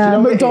is? Yeah. Do you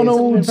know what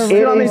McDonald's. It is, You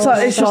know what I mean? It's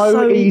like, it's just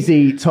so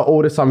easy to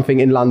order something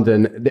in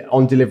London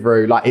on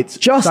Deliveroo. Like it's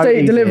Just so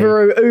Eat, easy.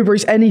 Deliveroo, Uber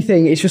Eats,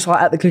 anything. It's just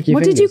like at the click of your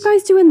What fingers. did you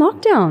guys do in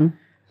lockdown?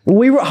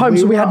 We were at home,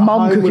 so we had were at mum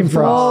home cooking with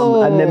for us.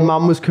 mum, and then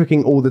mum was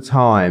cooking all the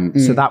time,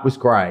 so that was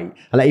great.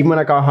 And like, even when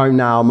I go home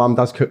now, mum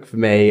does cook for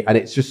me, and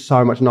it's just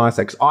so much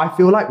nicer because I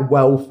feel like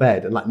well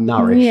fed and like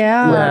nourished when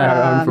I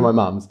go home from my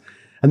mum's.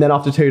 And then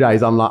after 2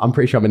 days, I'm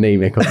pretty sure I'm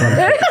anemic or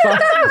something.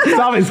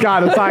 Something's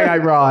going on, something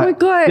ain't right. Oh my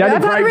God, the only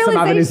I've had breaks I'm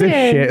having is this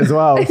realization. shit as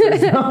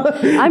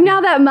well. I'm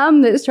now that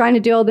mum that's trying to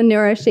do all the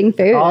nourishing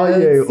foods. Are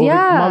you?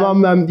 Yeah. My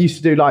mum used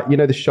to do like, you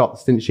know, the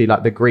shots, didn't she?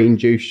 Like the green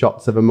juice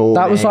shots of a morning.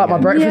 That was like my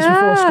breakfast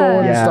before school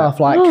and Yeah. stuff,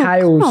 like Oh,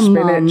 kale, come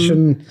on, spinach, Mum.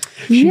 and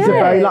She's a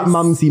very like Yes.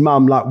 mumsy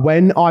mum. Like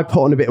when I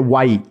put on a bit of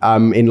weight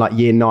in like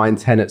year 9,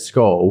 10 at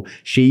school,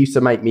 she used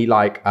to make me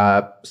like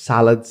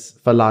salads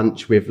for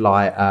lunch with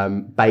like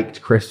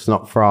baked crisps,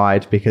 not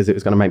fried, because it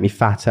was going to make me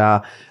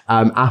fatter,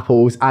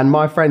 apples. And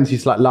my friends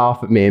used to like laugh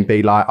at me and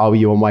be like, "Oh, are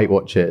you on Weight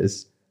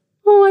Watchers?"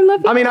 Oh, I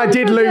love you. I mean, I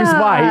did lose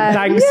weight.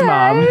 Thanks,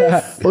 mum.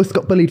 Also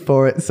got bullied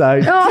for it,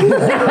 so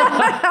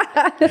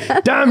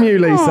damn you,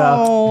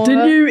 Lisa.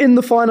 Didn't you in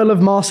the final of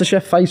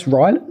MasterChef face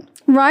Rylan?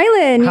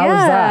 Rylan, How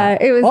was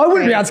that? It was. I wouldn't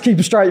be great. able to keep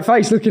a straight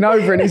face looking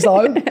over and he's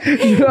like,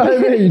 you know what I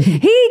mean?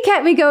 He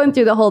kept me going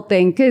through the whole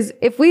thing because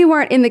if we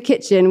weren't in the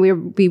kitchen, we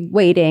would be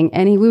waiting,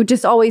 and we would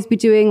just always be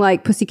doing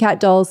like PussyCat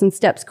dolls and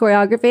steps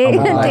choreography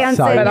and that's dancing.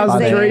 so and That was a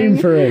singing. dream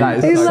for him. That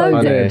is He so loved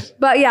funny. it.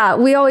 But yeah,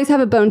 we always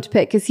have a bone to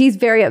pick because he's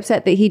very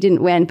upset that he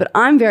didn't win, but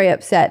I'm very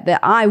upset that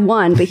I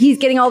won, but he's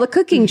getting all the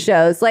cooking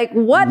shows. Like,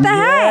 what the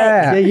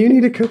heck? Yeah, you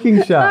need a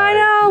cooking show. I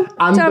know.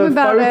 And Tell me the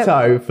about it.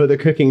 photo for the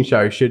cooking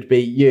show should be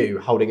you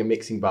holding a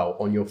mixing bowl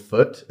on your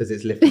foot as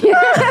it's lifted.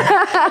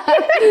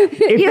 If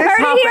You this, heard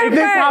it here if this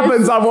first.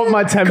 happens, I want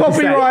my 10%.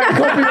 Copyright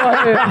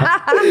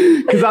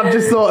here. Because I've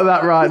just thought of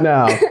that right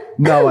now.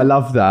 No, I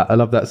love that. I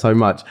love that so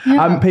much.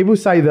 People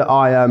say that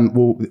I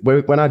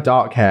when I have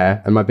dark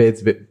hair and my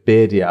beard's a bit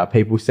beardier,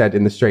 people said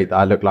in the street that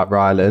I look like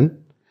Rylan.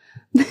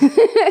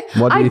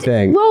 What do you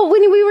think? Well,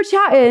 when we were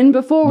chatting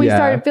before we Yeah.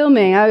 started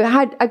filming,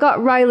 I got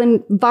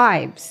Rylan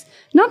vibes.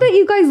 Not that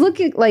you guys look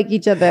like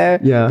each other,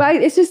 Yeah. but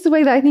it's just the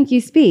way that I think you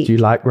speak. Do you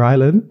like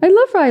Rylan? I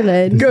love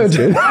Rylan. Good.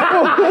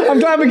 I'm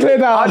glad we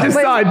cleared that I up. just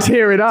started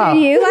tearing up. Do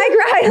you like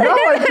Rylan? No,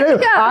 I do.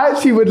 Yeah. I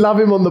actually would love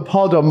him on the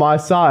pod on my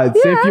side.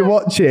 So if Yeah. you're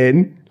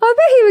watching, I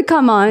bet he would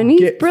come on. He's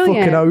get brilliant.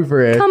 fucking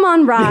over it. Come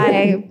on,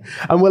 Rye.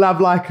 And we'll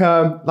have like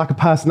a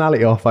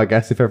personality off, I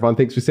guess, if everyone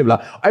thinks we're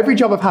similar. Every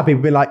job I've had,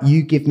 people be like,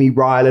 you give me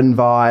Rylan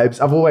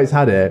vibes. I've always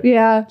had it.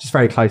 Yeah. Just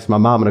very close to my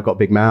mum and I've got a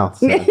big mouth.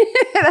 So.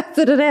 That's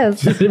what it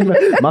is.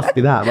 must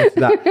be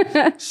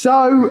that.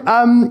 So,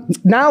 At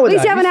Nowadays,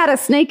 least you haven't had a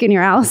snake in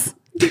your house.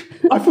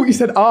 I thought you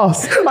said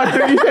arse. I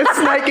thought you said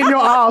snake in your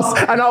arse.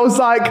 And I was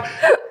like,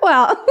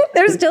 Well,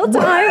 there's still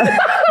time.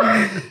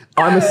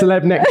 I'm a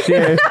celeb next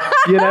year.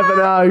 You never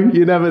know.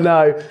 You never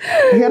know.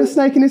 He had a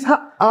snake in his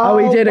hat. Oh,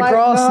 he did a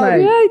grass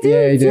snake. Yeah, he did.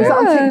 Yeah, he did. Was that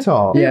on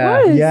TikTok?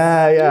 Yeah. was.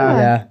 Yeah.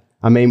 Yeah.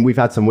 I mean, we've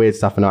had some weird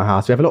stuff in our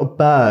house. We have a lot of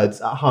birds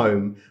at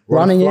home. We're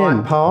on a Running flight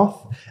in. path.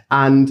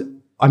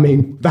 And I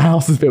mean, the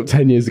house was built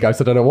 10 years ago,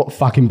 so I don't know what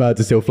fucking birds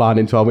are still flying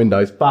into our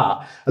windows.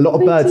 But a lot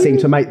of birds seem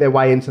to make their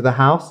way into the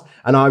house.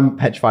 And I'm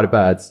petrified of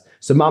birds.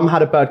 So mum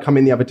had a bird come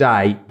in the other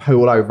day, poo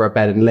all over her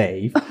bed and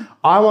leave.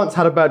 I once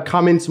had a bird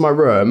come into my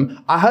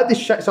room. I heard this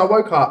shake. So I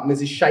woke up and there's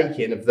this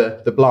shaking of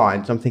the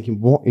blind. So I'm thinking,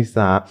 what is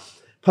that?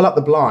 Pull up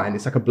the blind.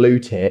 It's like a blue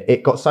tit.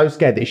 It got so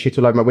scared that it shit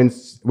all over my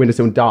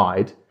windowsill and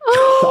died.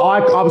 So I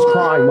was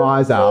crying my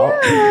eyes out.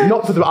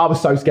 Not for the, I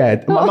was so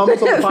scared. My mum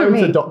was on the For phone to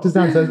me. the doctors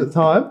downstairs at the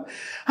time.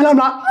 And I'm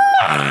like,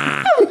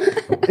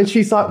 and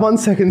she's like, 1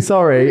 second,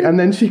 sorry. And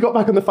then she got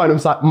back on the phone and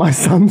was like, my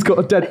son's got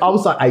a dead, I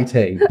was like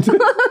 18.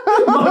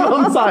 My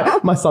mum's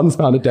like, my son's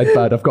found a dead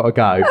bird, I've got to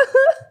go.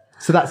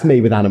 So that's me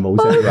with animals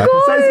anyway. God.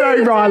 So it's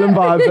very Rylan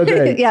vibes, I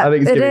think. Yeah, I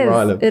think it's it giving is.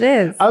 Rylan. It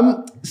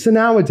is. So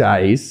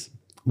nowadays,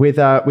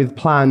 with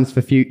plans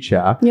for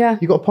future, Yeah.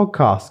 you've got a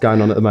podcast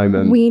going on at the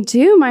moment. We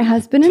do, my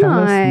husband and Tell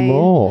us I.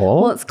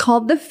 more. Well, it's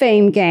called The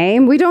Fame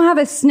Game. We don't have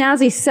a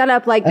snazzy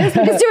setup like this.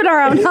 We just do it in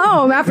our own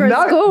home after a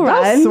school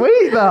that's run.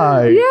 sweet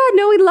though. Yeah,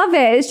 no, we love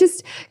it. It's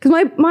just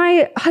because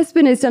my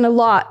husband has done a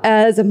lot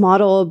as a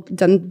model,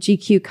 done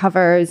GQ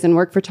covers and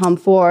worked for Tom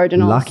Ford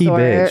and all Lucky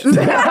sorts. You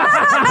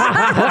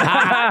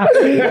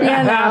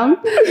know,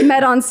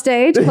 met on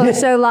stage, close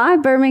show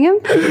live, Birmingham.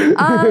 So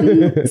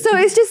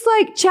it's just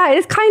like chat.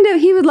 It's kind of,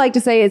 he would like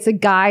to say it's a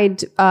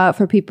guide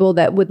for people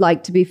that would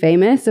like to be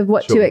famous of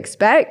what to Sure.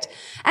 expect.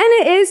 And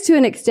it is to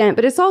an extent,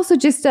 but it's also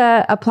just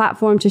a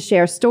platform to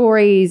share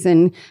stories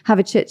and have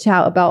a chit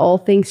chat about all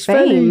things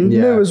fairly fame.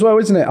 new as well,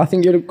 isn't it? I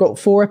think you've got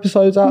 4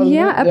 episodes out. Isn't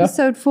Yeah, it?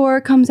 episode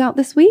 4 comes out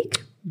this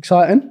week,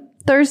 Exciting.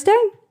 Thursday.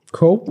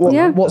 Cool.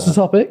 Yeah. What's the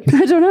topic?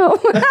 I don't know.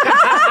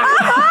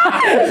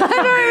 I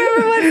don't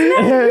remember what's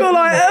next. You're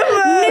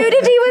like,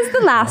 Nudity was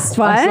the last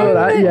one. saw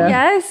that, yeah.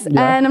 Yes.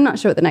 Yeah. And I'm not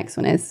sure what the next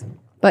one is.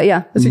 But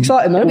yeah. it's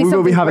exciting though. It'll We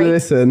will be something having a great.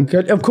 listen.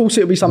 Good. Of course,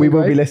 it'll be something. We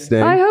will be great.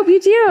 listening. I hope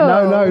you do.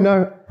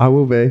 No. I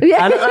will be.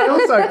 Yeah. And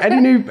also,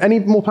 any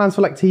more plans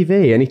for like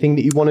TV? Anything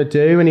that you want to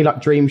do? Any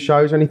like dream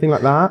shows or anything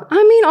like that?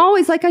 I mean, mean,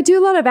 always, like, I do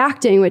a lot of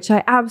acting, which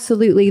I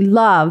absolutely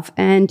love,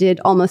 and did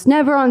Almost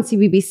Never on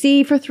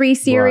CBBC for 3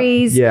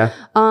 series. Right.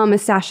 Yeah.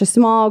 As Sasha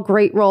Small,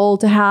 great role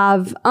to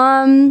have.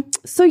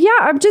 So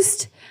yeah,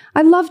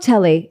 I love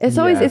telly. It's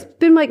always, it's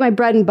been like my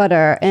bread and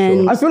butter.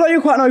 And I feel like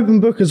you're quite an open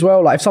book as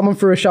well. Like if someone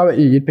threw a show at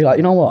you, you'd be like,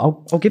 you know what,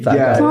 I'll give that a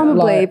go.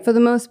 Probably, Like, for the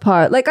most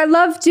part. Like, I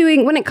love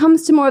doing, when it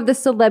comes to more of the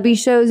celeb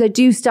shows, I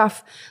do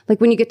stuff like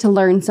when you get to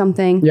learn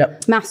something.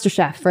 Yep.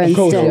 MasterChef, for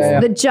course, instance. yeah.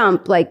 The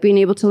Jump, like being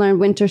able to learn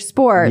winter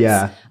sports.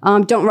 Yeah.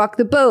 Don't Rock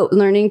the Boat,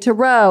 learning to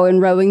row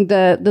and rowing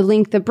the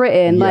length of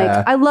Britain. Yeah.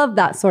 Like, I love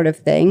that sort of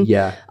thing.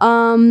 Yeah.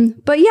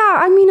 But yeah,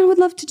 I mean, I would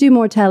love to do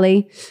more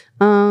telly.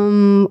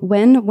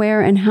 When,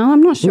 where, and how,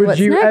 I'm not sure would what's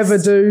you next. ever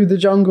do The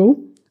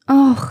Jungle?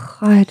 Oh,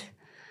 God.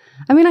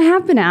 I mean, I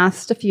have been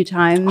asked a few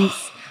times.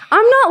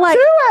 I'm not like...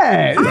 Do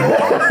it!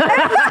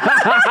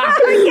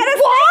 Get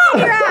a snake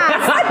in your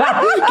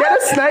ass. Get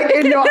a snake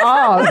in your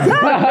arm.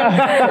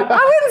 I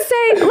wouldn't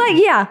say, like,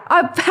 yeah,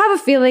 I have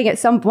a feeling at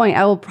some point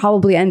I will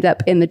probably end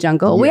up in the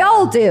jungle. We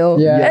all do.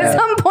 Yeah. At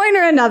some point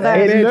or another.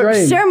 It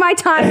looks- Sure, my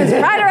time is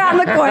right around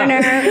the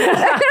corner.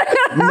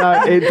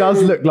 No, it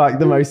does look like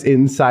the most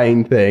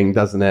insane thing,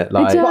 doesn't it?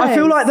 Like, does. But I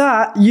feel like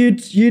that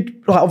you'd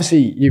like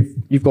obviously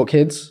you've got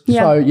kids,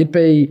 Yeah. so you'd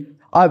be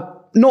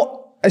not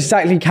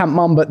exactly camp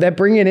mum, but they're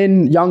bringing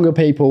in younger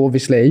people,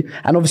 obviously,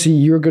 and obviously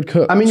you're a good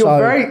cook. I mean, you're so-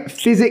 very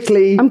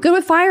physically. I'm good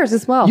with fires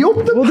as well. You're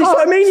the Well, this is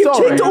what I mean. You've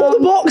sorry. ticked all the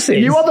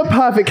boxes. You are the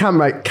perfect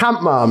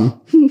camp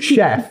mum,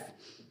 chef,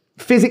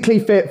 physically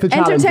fit for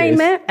challenges,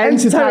 Entertainment.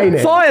 entertaining.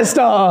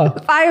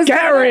 Firestar. Fires. Get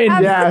her in.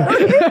 Yeah.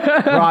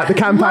 Right, the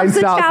campaign Loves a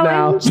starts now.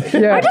 challenge.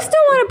 Yeah. I just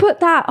don't want to put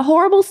that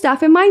horrible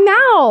stuff in my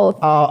mouth.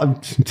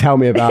 Tell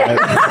me about it.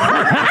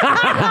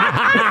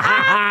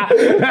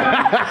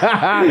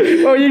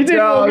 Well, you did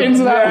walk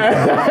into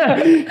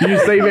that. You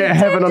see me at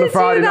heaven on a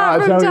Friday do night.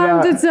 that I from tell you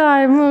time that. to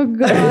time. Oh,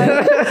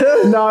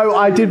 God. No,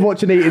 I did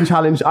watch an eating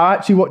challenge. I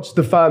actually watched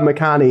the Fern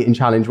McCann eating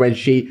challenge when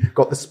she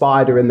got the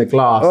spider in the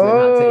glass and then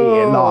had to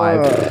eat it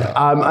live.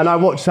 And I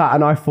watched that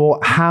and I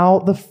thought, how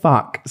the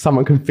fuck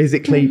someone can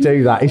physically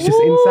do that? It's just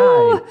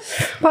insane.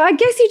 But I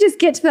guess you just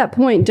get to that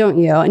point, don't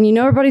you? And you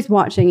know everybody's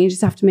watching. You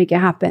just have to make it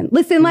happen.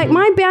 Listen, like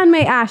my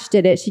bandmate Ash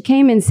did it. She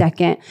came in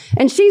second.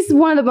 And she's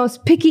one of the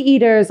most picky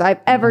eaters I've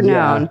ever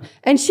known.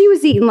 And she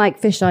was eating like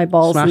fish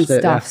eyeballs Smashed and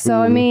it, stuff. yeah. So,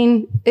 I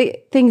mean,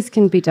 things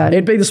can be done.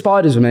 It'd be the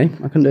spiders with me.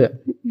 I couldn't do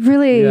it.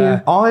 Really?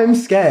 Yeah. I'm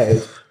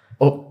scared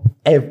of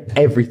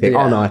everything,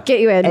 aren't I? Get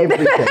you in.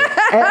 Everything.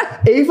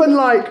 Even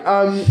like,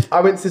 I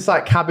went to this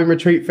like cabin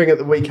retreat thing at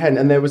the weekend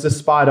and there was a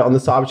spider on the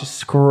side. I was just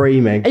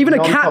screaming. Even a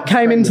cat Non-stop came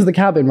screaming. into the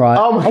cabin, right?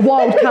 Oh my a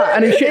wild cat,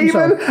 and he shit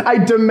Even himself.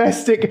 a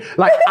domestic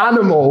like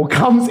animal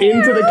comes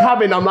into the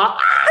cabin. I'm like,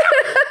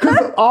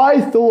 because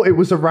I thought it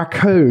was a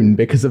raccoon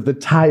because of the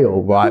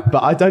tail, right?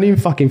 But I don't even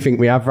fucking think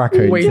we have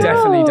raccoons. We here.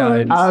 definitely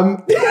don't.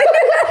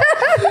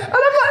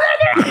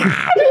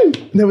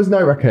 There was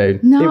no raccoon.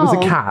 No. It was a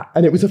cat,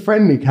 and it was a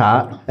friendly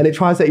cat, and it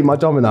tries to eat my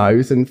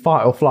Dominoes and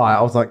fight or flight.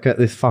 I was like, get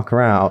this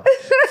fucker out.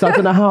 So I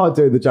don't know how I'd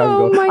do the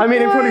jungle. Oh my I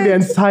mean, it'd probably be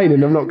God.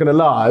 entertaining, I'm not going to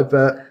lie,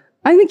 but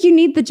I think you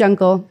need the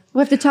jungle.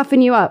 We'll have to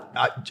toughen you up.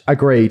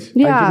 agreed.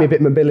 Yeah. And give me a bit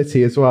of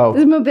mobility as well.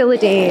 The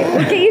mobility.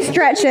 We'll get you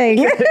stretching.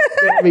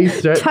 Get me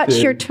stretching. Touch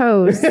your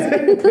toes.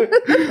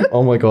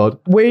 Oh my God.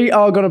 We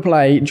are going to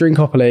play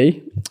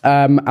Drinkopoly,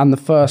 and the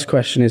first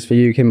question is for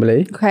you,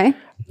 Kimberly. Okay.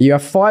 You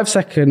have 5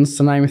 seconds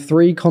to name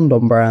 3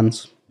 condom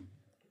brands.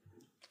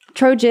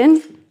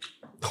 Trojan.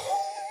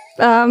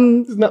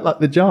 Isn't that like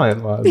the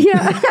giant one?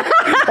 Yeah.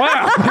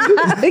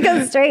 We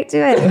go straight to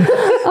it.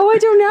 Oh, I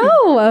don't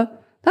know.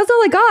 That's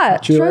all I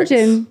got. Durex.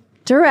 Trojan.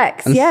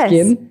 Durex, And yes.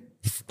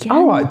 Skin.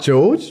 All right,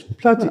 George.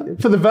 Bloody,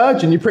 for the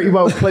Virgin, you're pretty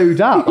well clued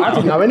up. I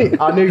didn't know any.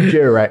 I knew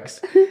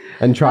Durex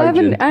and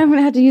Trojan. I haven't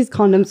had to use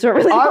condoms for a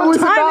really I long was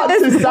time about at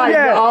to this say, point. you're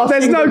asking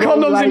there's no the wrong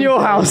condoms in lady.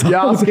 your house. You're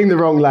asking the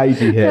wrong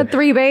lady I here. had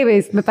 3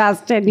 babies in the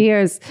past 10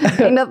 years.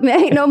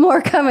 Ain't no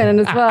more coming in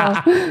as well.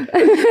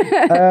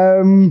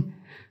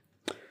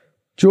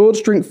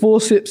 George, drink 4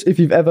 sips if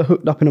you've ever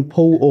hooked up in a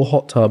pool or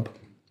hot tub.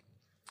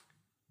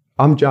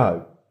 I'm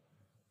Joe.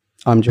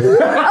 I'm George.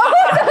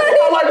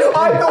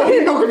 I thought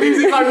you got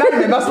confusing my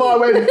name, and that's why I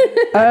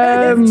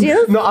went.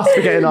 Jill? Not us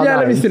forgetting our Yeah,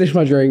 let me names. finish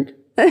my drink.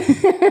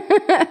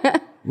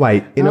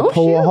 Wait, in a Oh,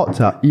 pool or shit. hot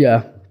tub?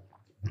 Yeah.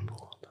 Do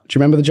you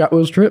remember the Jack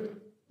Wills trip?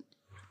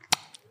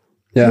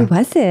 Yeah. Who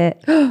was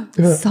it?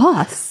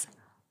 Sauce.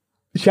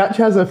 She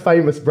actually has a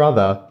famous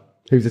brother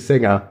who's a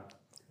singer.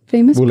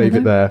 Famous We'll leave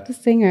it brother? there. The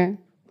singer.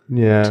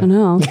 Yeah. I don't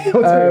know. I'll tell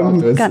you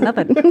afterwards. Got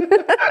nothing.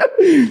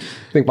 I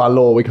think by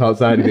law we can't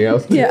say anything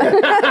else. Yeah.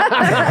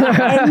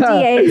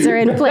 NDAs are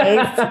in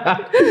place.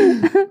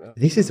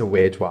 This is a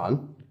weird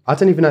one. I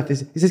don't even know if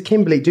this is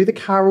Kimberly. Do the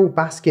Carol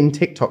Baskin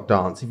TikTok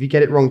dance. If you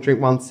get it wrong,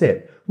 drink 1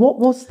 sip. What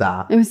was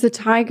that? It was the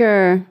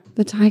tiger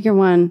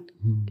one.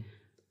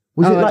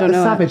 Was Oh, it I like don't the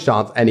know Savage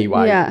dance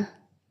anyway? Yeah.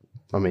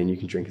 I mean, you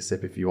can drink a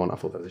sip if you want. I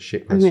thought that was a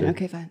shit question. I mean,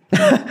 okay, fine.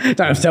 Don't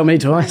have to tell me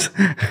twice.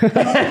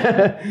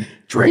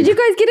 Did you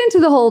guys get into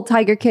the whole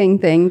Tiger King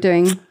thing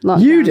during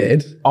lockdown? You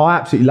did? I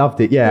absolutely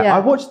loved it. Yeah. Yeah. I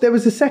watched, there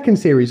was a second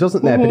series,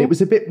 wasn't there? But it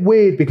was a bit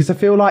weird because I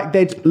feel like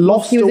they'd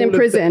lost He was all in of the-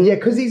 prison. yeah,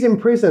 because he's in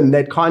prison,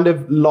 they'd kind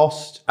of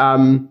lost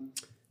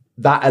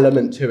that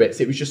element to it.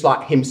 So it was just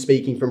like him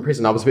speaking from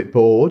prison. I was a bit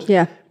bored.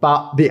 Yeah.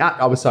 But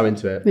I was so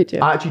into it. Me too.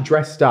 I actually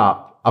dressed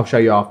up. I'll show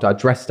you after. I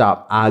dressed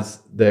up as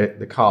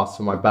the cast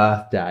for my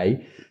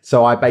birthday.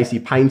 So I basically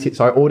painted.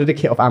 So I ordered a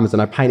kit off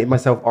Amazon. I painted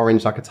myself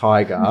orange like a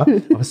tiger.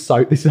 I was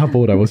this is how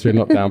bored I was during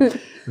lockdown.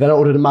 Then I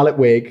ordered a mullet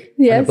wig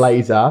and a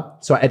blazer.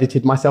 So I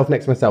edited myself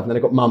next to myself. And then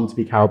I got Mum to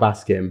be Carol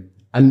Baskin.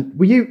 And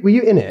were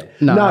you in it?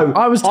 No.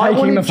 I was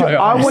taking the photos.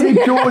 I wanted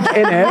George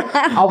in it.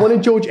 I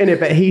wanted George in it,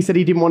 but he said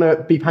he didn't want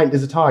to be painted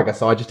as a tiger,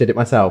 so I just did it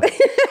myself.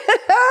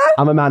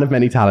 I'm a man of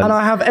many talents. And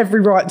I have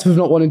every right to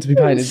not wanting to be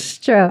painted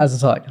as a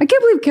tiger. I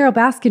can't believe Carol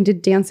Baskin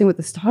did Dancing with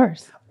the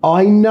Stars.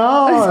 I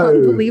know.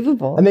 It's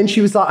unbelievable. And then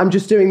she was like, I'm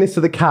just doing this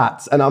for the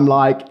cats. And I'm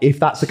like, if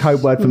that's a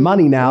code word for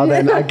money now,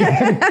 then I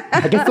guess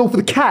it's all for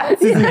the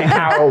cats, isn't it,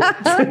 Harold?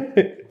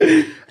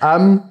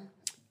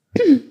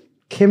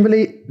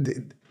 Kimberly,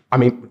 I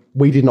mean,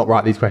 we did not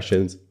write these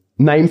questions.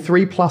 Name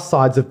 3 plus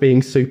sides of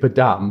being super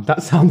dumb.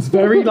 That sounds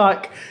very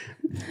like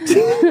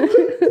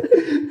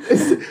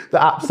the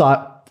app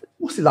site.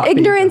 What's it like?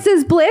 Ignorance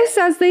is bliss,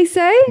 as they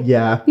say.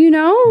 Yeah. You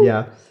know?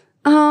 Yeah.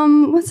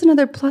 What's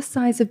another plus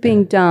size of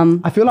being dumb?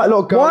 I feel like a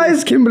lot of guys. Why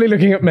is Kimberly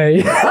looking at me?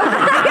 You're like,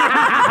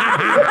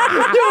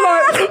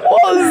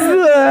 what's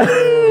that?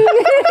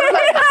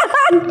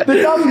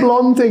 The dumb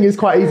blonde thing is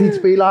quite easy to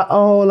be like,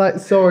 oh, like,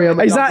 sorry.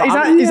 Is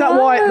that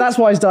why? That's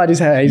why he's dyed his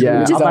hair.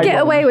 Yeah. Just I get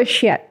like away with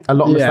shit. a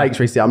lot of mistakes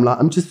recently. I'm like,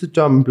 I'm just a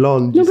dumb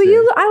blonde. No, but see.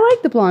 I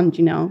like the blonde,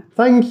 you know.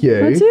 Thank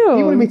you. I do.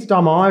 You wanted me to dye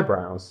my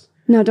eyebrows.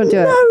 No, don't do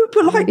it. No,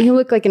 but like You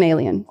look like an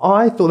alien.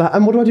 I thought that.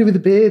 And what do I do with the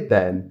beard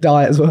then?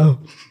 dye as well.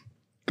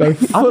 Go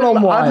full on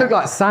I white. look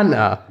like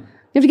Santa. You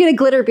have to get a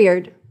glitter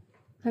beard.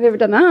 Have you ever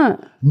done that?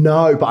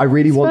 No, but I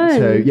really want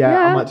fun. to. Yeah,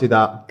 Yeah. I might do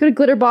that. Go to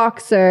Glitter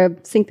Box or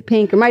Sink the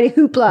Pink or Mighty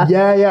Hoopla.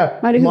 Yeah.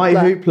 Mighty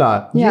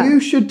Hoopla. Yeah.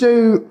 You should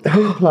do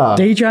Hoopla.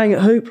 DJing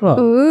at Hoopla.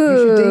 You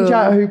should DJ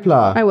at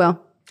Hoopla. I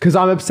will. Because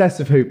I'm obsessed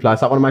with Hoopla.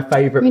 It's like one of my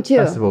favourite Me too.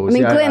 festivals. I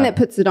mean, yeah, Glenn that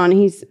puts it on,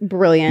 he's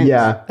brilliant.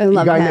 Yeah. I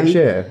love you going him. next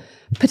year?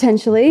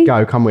 Potentially.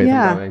 Go, come with. I'm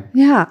Yeah. going.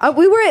 Yeah.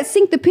 We were at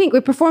Sink the Pink. We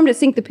performed at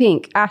Sink the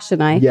Pink, Ash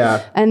and I.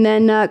 Yeah. And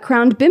then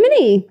crowned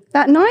Bimini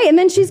that night. And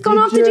then she's gone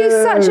off to do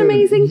such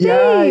amazing things.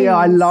 Yeah,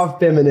 I love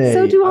Bimini.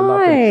 So do love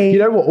I. it. You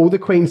know what? All the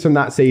queens from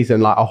that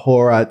season, like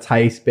Ahura,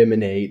 Taste,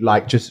 Bimini,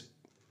 like just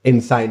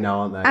insane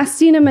now, aren't they?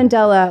 Astina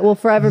Mandela will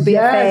forever be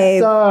a fave.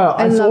 Sir.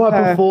 I saw love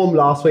her perform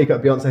last week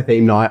at Beyonce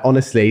theme night.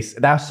 Honestly,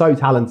 they're so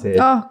talented.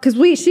 Oh, because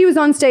she was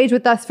on stage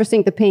with us for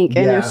Sink the Pink,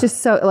 and Yeah. it was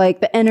just so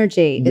like the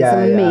energy is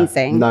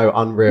amazing. No,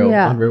 unreal.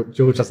 Yeah. Unreal.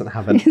 George doesn't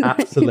have an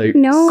absolute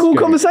No. Cool scoop.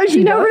 conversation.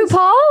 You know guys.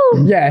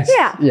 RuPaul? Yes.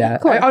 Yeah,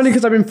 of course. Only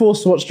because I've been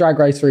forced to watch Drag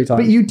Race 3 times.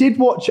 But you did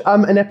watch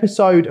an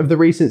episode of the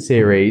recent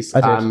series I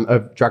did.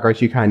 of Drag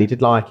Race UK, and you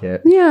did like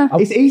it. Yeah.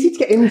 It's easy to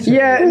get into.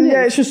 yeah,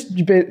 it's just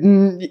a bit.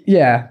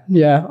 Yeah.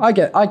 I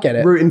get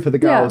it. Rooting for the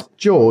girls. Yeah.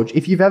 George,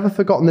 if you've ever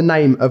forgotten the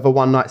name of a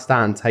one night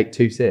stand, take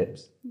 2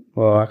 sips.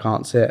 Well, I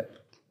can't sit.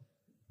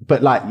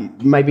 But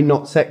like, maybe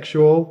not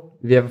sexual.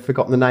 Have you ever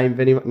forgotten the name of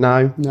anyone?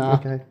 No? No.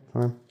 Okay,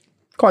 fine.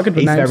 Quite good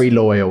with He's names. very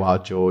loyal, our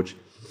George.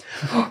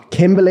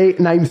 Kimberly,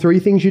 name 3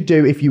 things you'd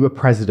do if you were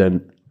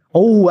president.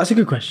 Oh, that's a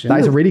good question.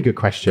 That is a really good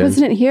question.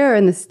 President here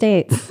in the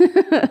States.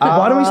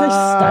 Why don't we say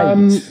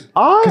states?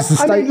 'Cause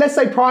the I mean, state- let's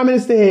say Prime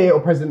Minister here or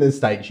President of the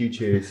States, you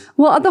choose.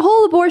 Well, the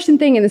whole abortion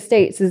thing in the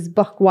States is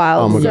buck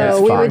wild. Oh my God,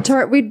 so it's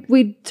fucked.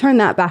 we'd turn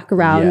that back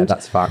around. Yeah,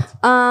 that's fucked.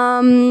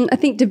 I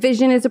think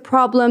division is a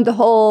problem. The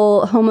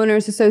whole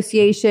homeowners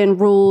association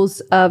rules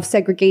of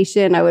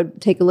segregation, I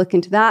would take a look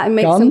into that and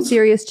make some Guns?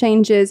 serious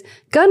changes.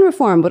 Gun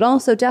reform would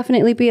also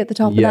definitely be at the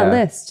top of Yeah. that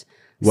list.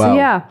 Well, so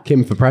yeah.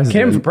 Kim for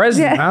president. Kim for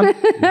president, man.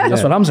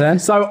 That's what I'm saying.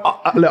 So,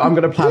 look, I'm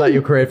going to plan out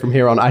your career from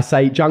here on. I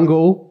say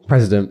jungle,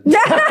 president.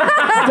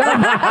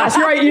 That's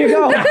right, you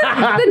go.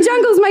 The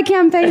jungle's my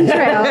campaign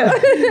trail.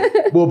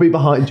 We'll be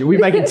behind you. We're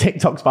making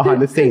TikToks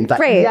behind the scenes. Like,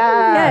 Great.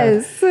 yeah.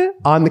 Yes.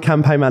 I'm the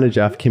campaign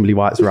manager for Kimberly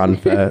Wyatt's run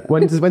for...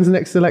 When's the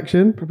next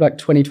election? Probably like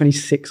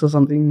 2026 or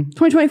something.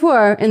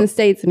 2024 in the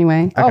States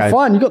anyway. Okay. Oh,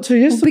 fine. You got 2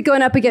 years. We'll be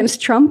going up against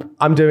Trump.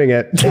 I'm doing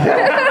it.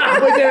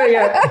 We're doing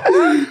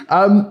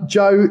it.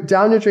 Joe,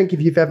 down your drink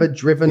if you've ever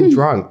driven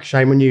drunk.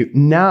 Shame on you.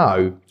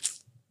 No.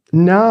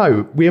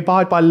 We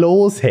abide by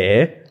laws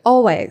here.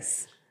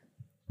 Always.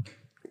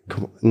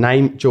 Come on,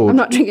 name George. I'm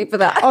not drinking for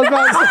that. I was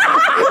about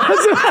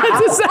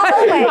to say.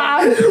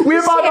 Always. We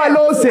abide by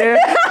laws here.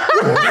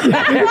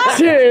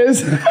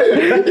 Cheers.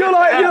 You're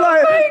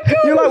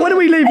like, when are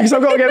we leaving? Because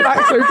I've got to get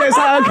back to get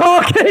out of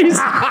car keys.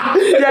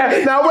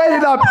 Yeah. Now, where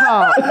did I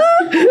park?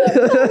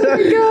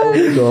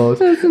 Oh, God.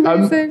 That's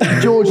amazing.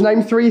 George,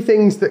 name 3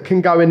 things that can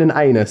go in an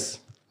anus.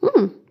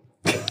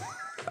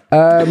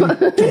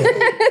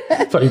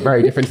 Something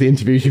very different to the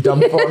interviews you've done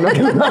before. I'm not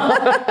gonna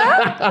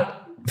lie.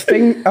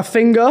 A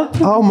finger.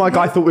 Oh my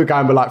God, I thought we were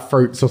going with like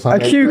fruits or A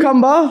something.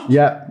 cucumber.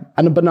 Yeah.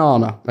 And a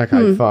banana.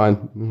 Okay,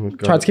 fine. Oh, God.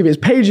 Tried to keep it as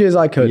PG as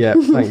I could. Yeah,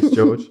 thanks,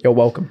 George. You're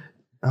welcome.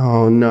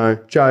 Oh no.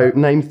 Joe,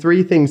 name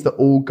 3 things that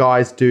all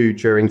guys do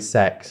during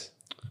sex.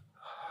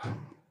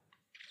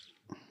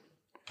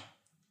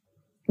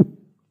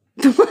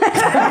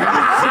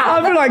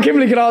 I feel like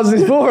Kimberly could answer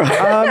this for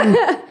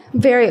us.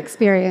 Very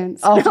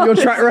experienced. After your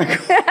track record.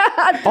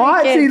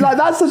 I actually, like,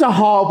 that's such a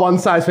hard one to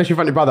say, especially in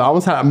front of your brother. I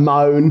almost had a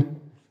moan.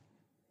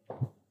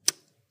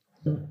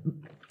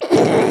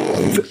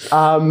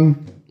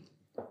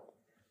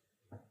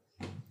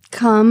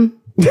 Come.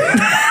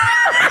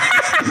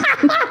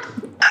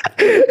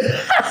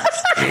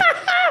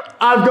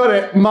 I've got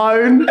it.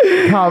 Moan,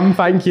 come,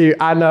 thank you,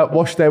 and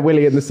wash their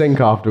willy in the sink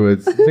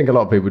afterwards. I think a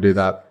lot of people do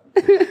that.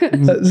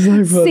 That's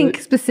so funny.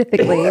 Sink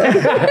specifically.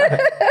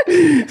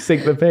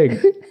 Sink the pig.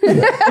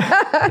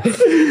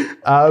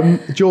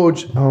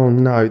 George, oh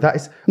no, that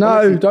is... No,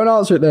 honestly- don't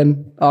answer it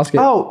then. Ask it.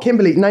 Oh,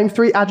 Kimberly, name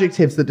 3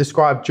 adjectives that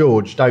describe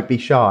George. Don't be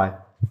shy.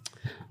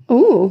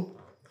 Ooh.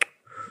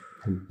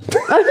 George.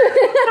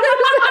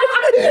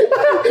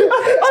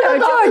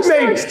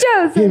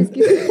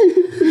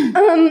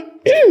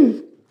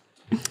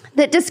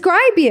 That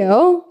describe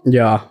you.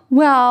 Yeah.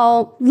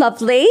 Well,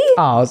 lovely.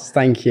 Oh,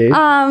 thank you.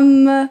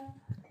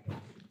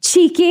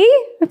 Cheeky.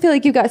 I feel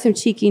like you've got some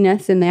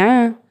cheekiness in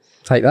there.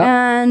 Take that.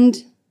 And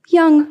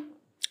young.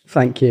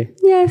 Thank you.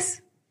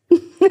 Yes.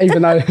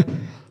 Even though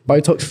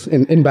Botox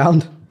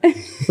inbound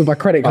with my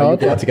credit Oh,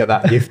 card. you'd like to get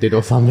that gifted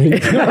or something.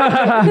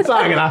 Something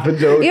can happen,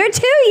 George. You're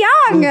too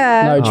young.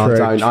 No, Oh, true.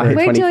 don't. I hit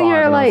Wait till 25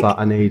 you're and I was like-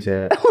 I need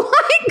it. Oh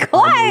my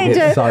God. need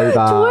it so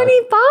bad.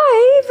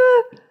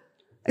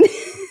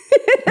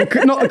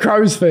 25. Not the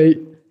crow's feet.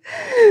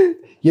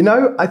 You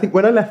know, I think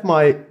when I left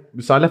my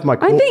I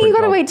think you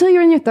gotta wait till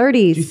you're in your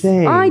 30s. Do you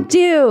think? I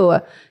do.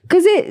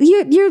 Because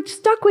you're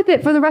stuck with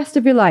it for the rest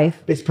of your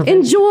life. It's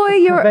prevention. Enjoy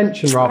your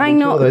Prevention rather I than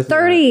know, cure, though, isn't it?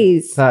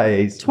 30s.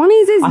 30s.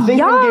 20s is I think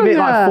young. we'll give it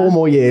like 4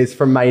 more years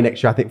from May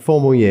next year. I think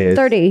 4 more years.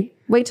 30.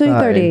 Wait till you're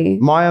 30.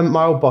 My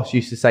old boss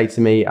used to say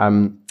to me,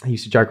 he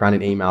used to joke around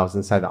in emails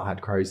and say that I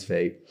had crow's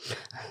feet.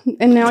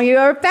 And now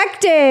you're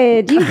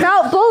affected. You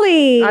felt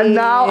bullied. And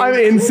now I'm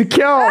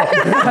insecure.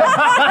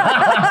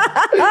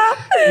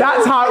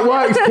 That's how it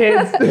works,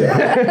 kids.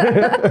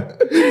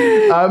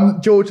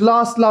 George,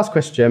 last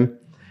question.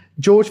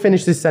 George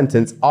finished this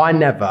sentence, I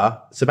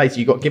never. So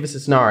basically, you've got to give us a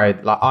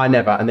scenario, like I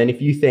never. And then if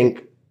you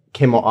think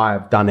Kim or I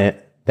have done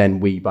it, then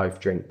we both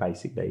drink,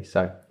 basically.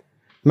 So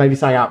maybe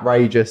something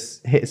outrageous.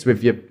 Hit us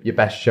with your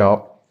best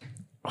shot.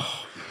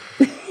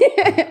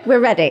 We're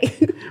ready.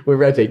 We're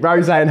ready.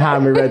 Rose and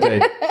ham, we're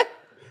ready.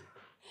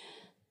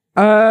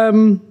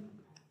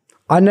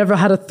 I never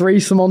had a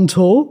threesome on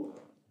tour.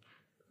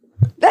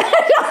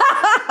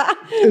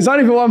 It's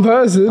only for one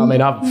person. I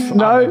mean,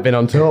 I've been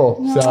on tour,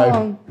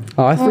 so...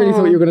 Oh, I really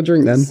thought you were going to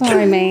drink then.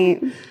 Sorry,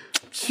 mate.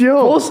 Sure.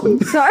 Awesome.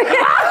 Sorry.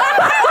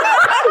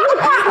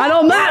 And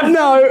on that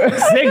note,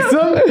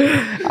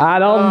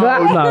 and on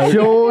that note,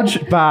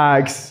 George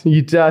Bags,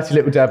 you dirty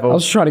little devil. I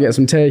was trying to get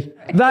some tea.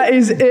 That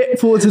is it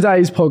for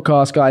today's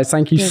podcast, guys.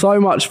 Thank you so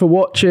much for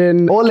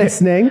watching Or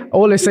listening. I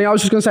was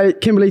just going to say,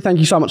 Kimberly, thank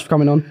you so much for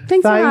coming on.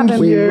 Thanks for having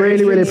Thank me. you. We really,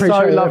 It's really been appreciate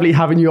so it. lovely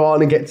having you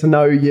on and get to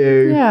know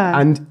you Yeah.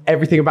 and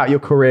everything about your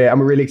career. And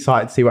we're really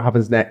excited to see what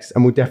happens next.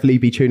 And we'll definitely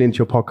be tuning into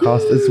your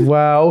podcast as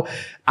well.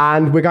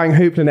 And we're going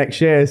Hoopla next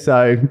year,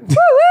 so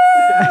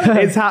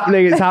it's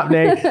happening.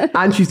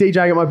 And she's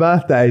DJing at my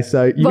birthday,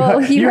 so you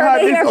Well, you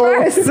heard it here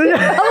first,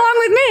 along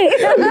with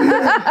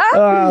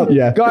me.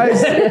 Yeah,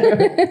 Guys,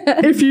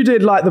 if you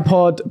did like the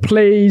pod,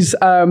 please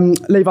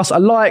leave us a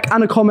like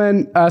and a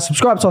comment.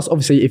 Subscribe to us,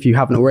 obviously, if you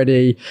haven't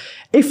already.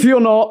 If you're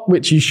not,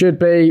 which you should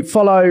be,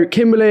 follow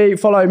Kimberly,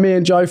 follow me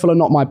and Joe, follow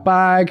Not My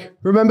Bag.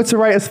 remember to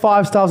rate us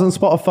 5 stars on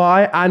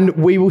Spotify, and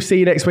we will see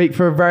you next week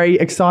for a very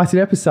exciting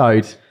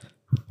episode.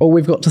 All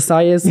we've got to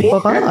say is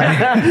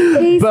bye-bye.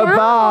 Peace out.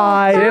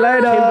 Bye-bye. See you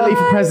later. Kimberly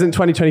for President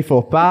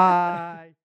 2024. Bye.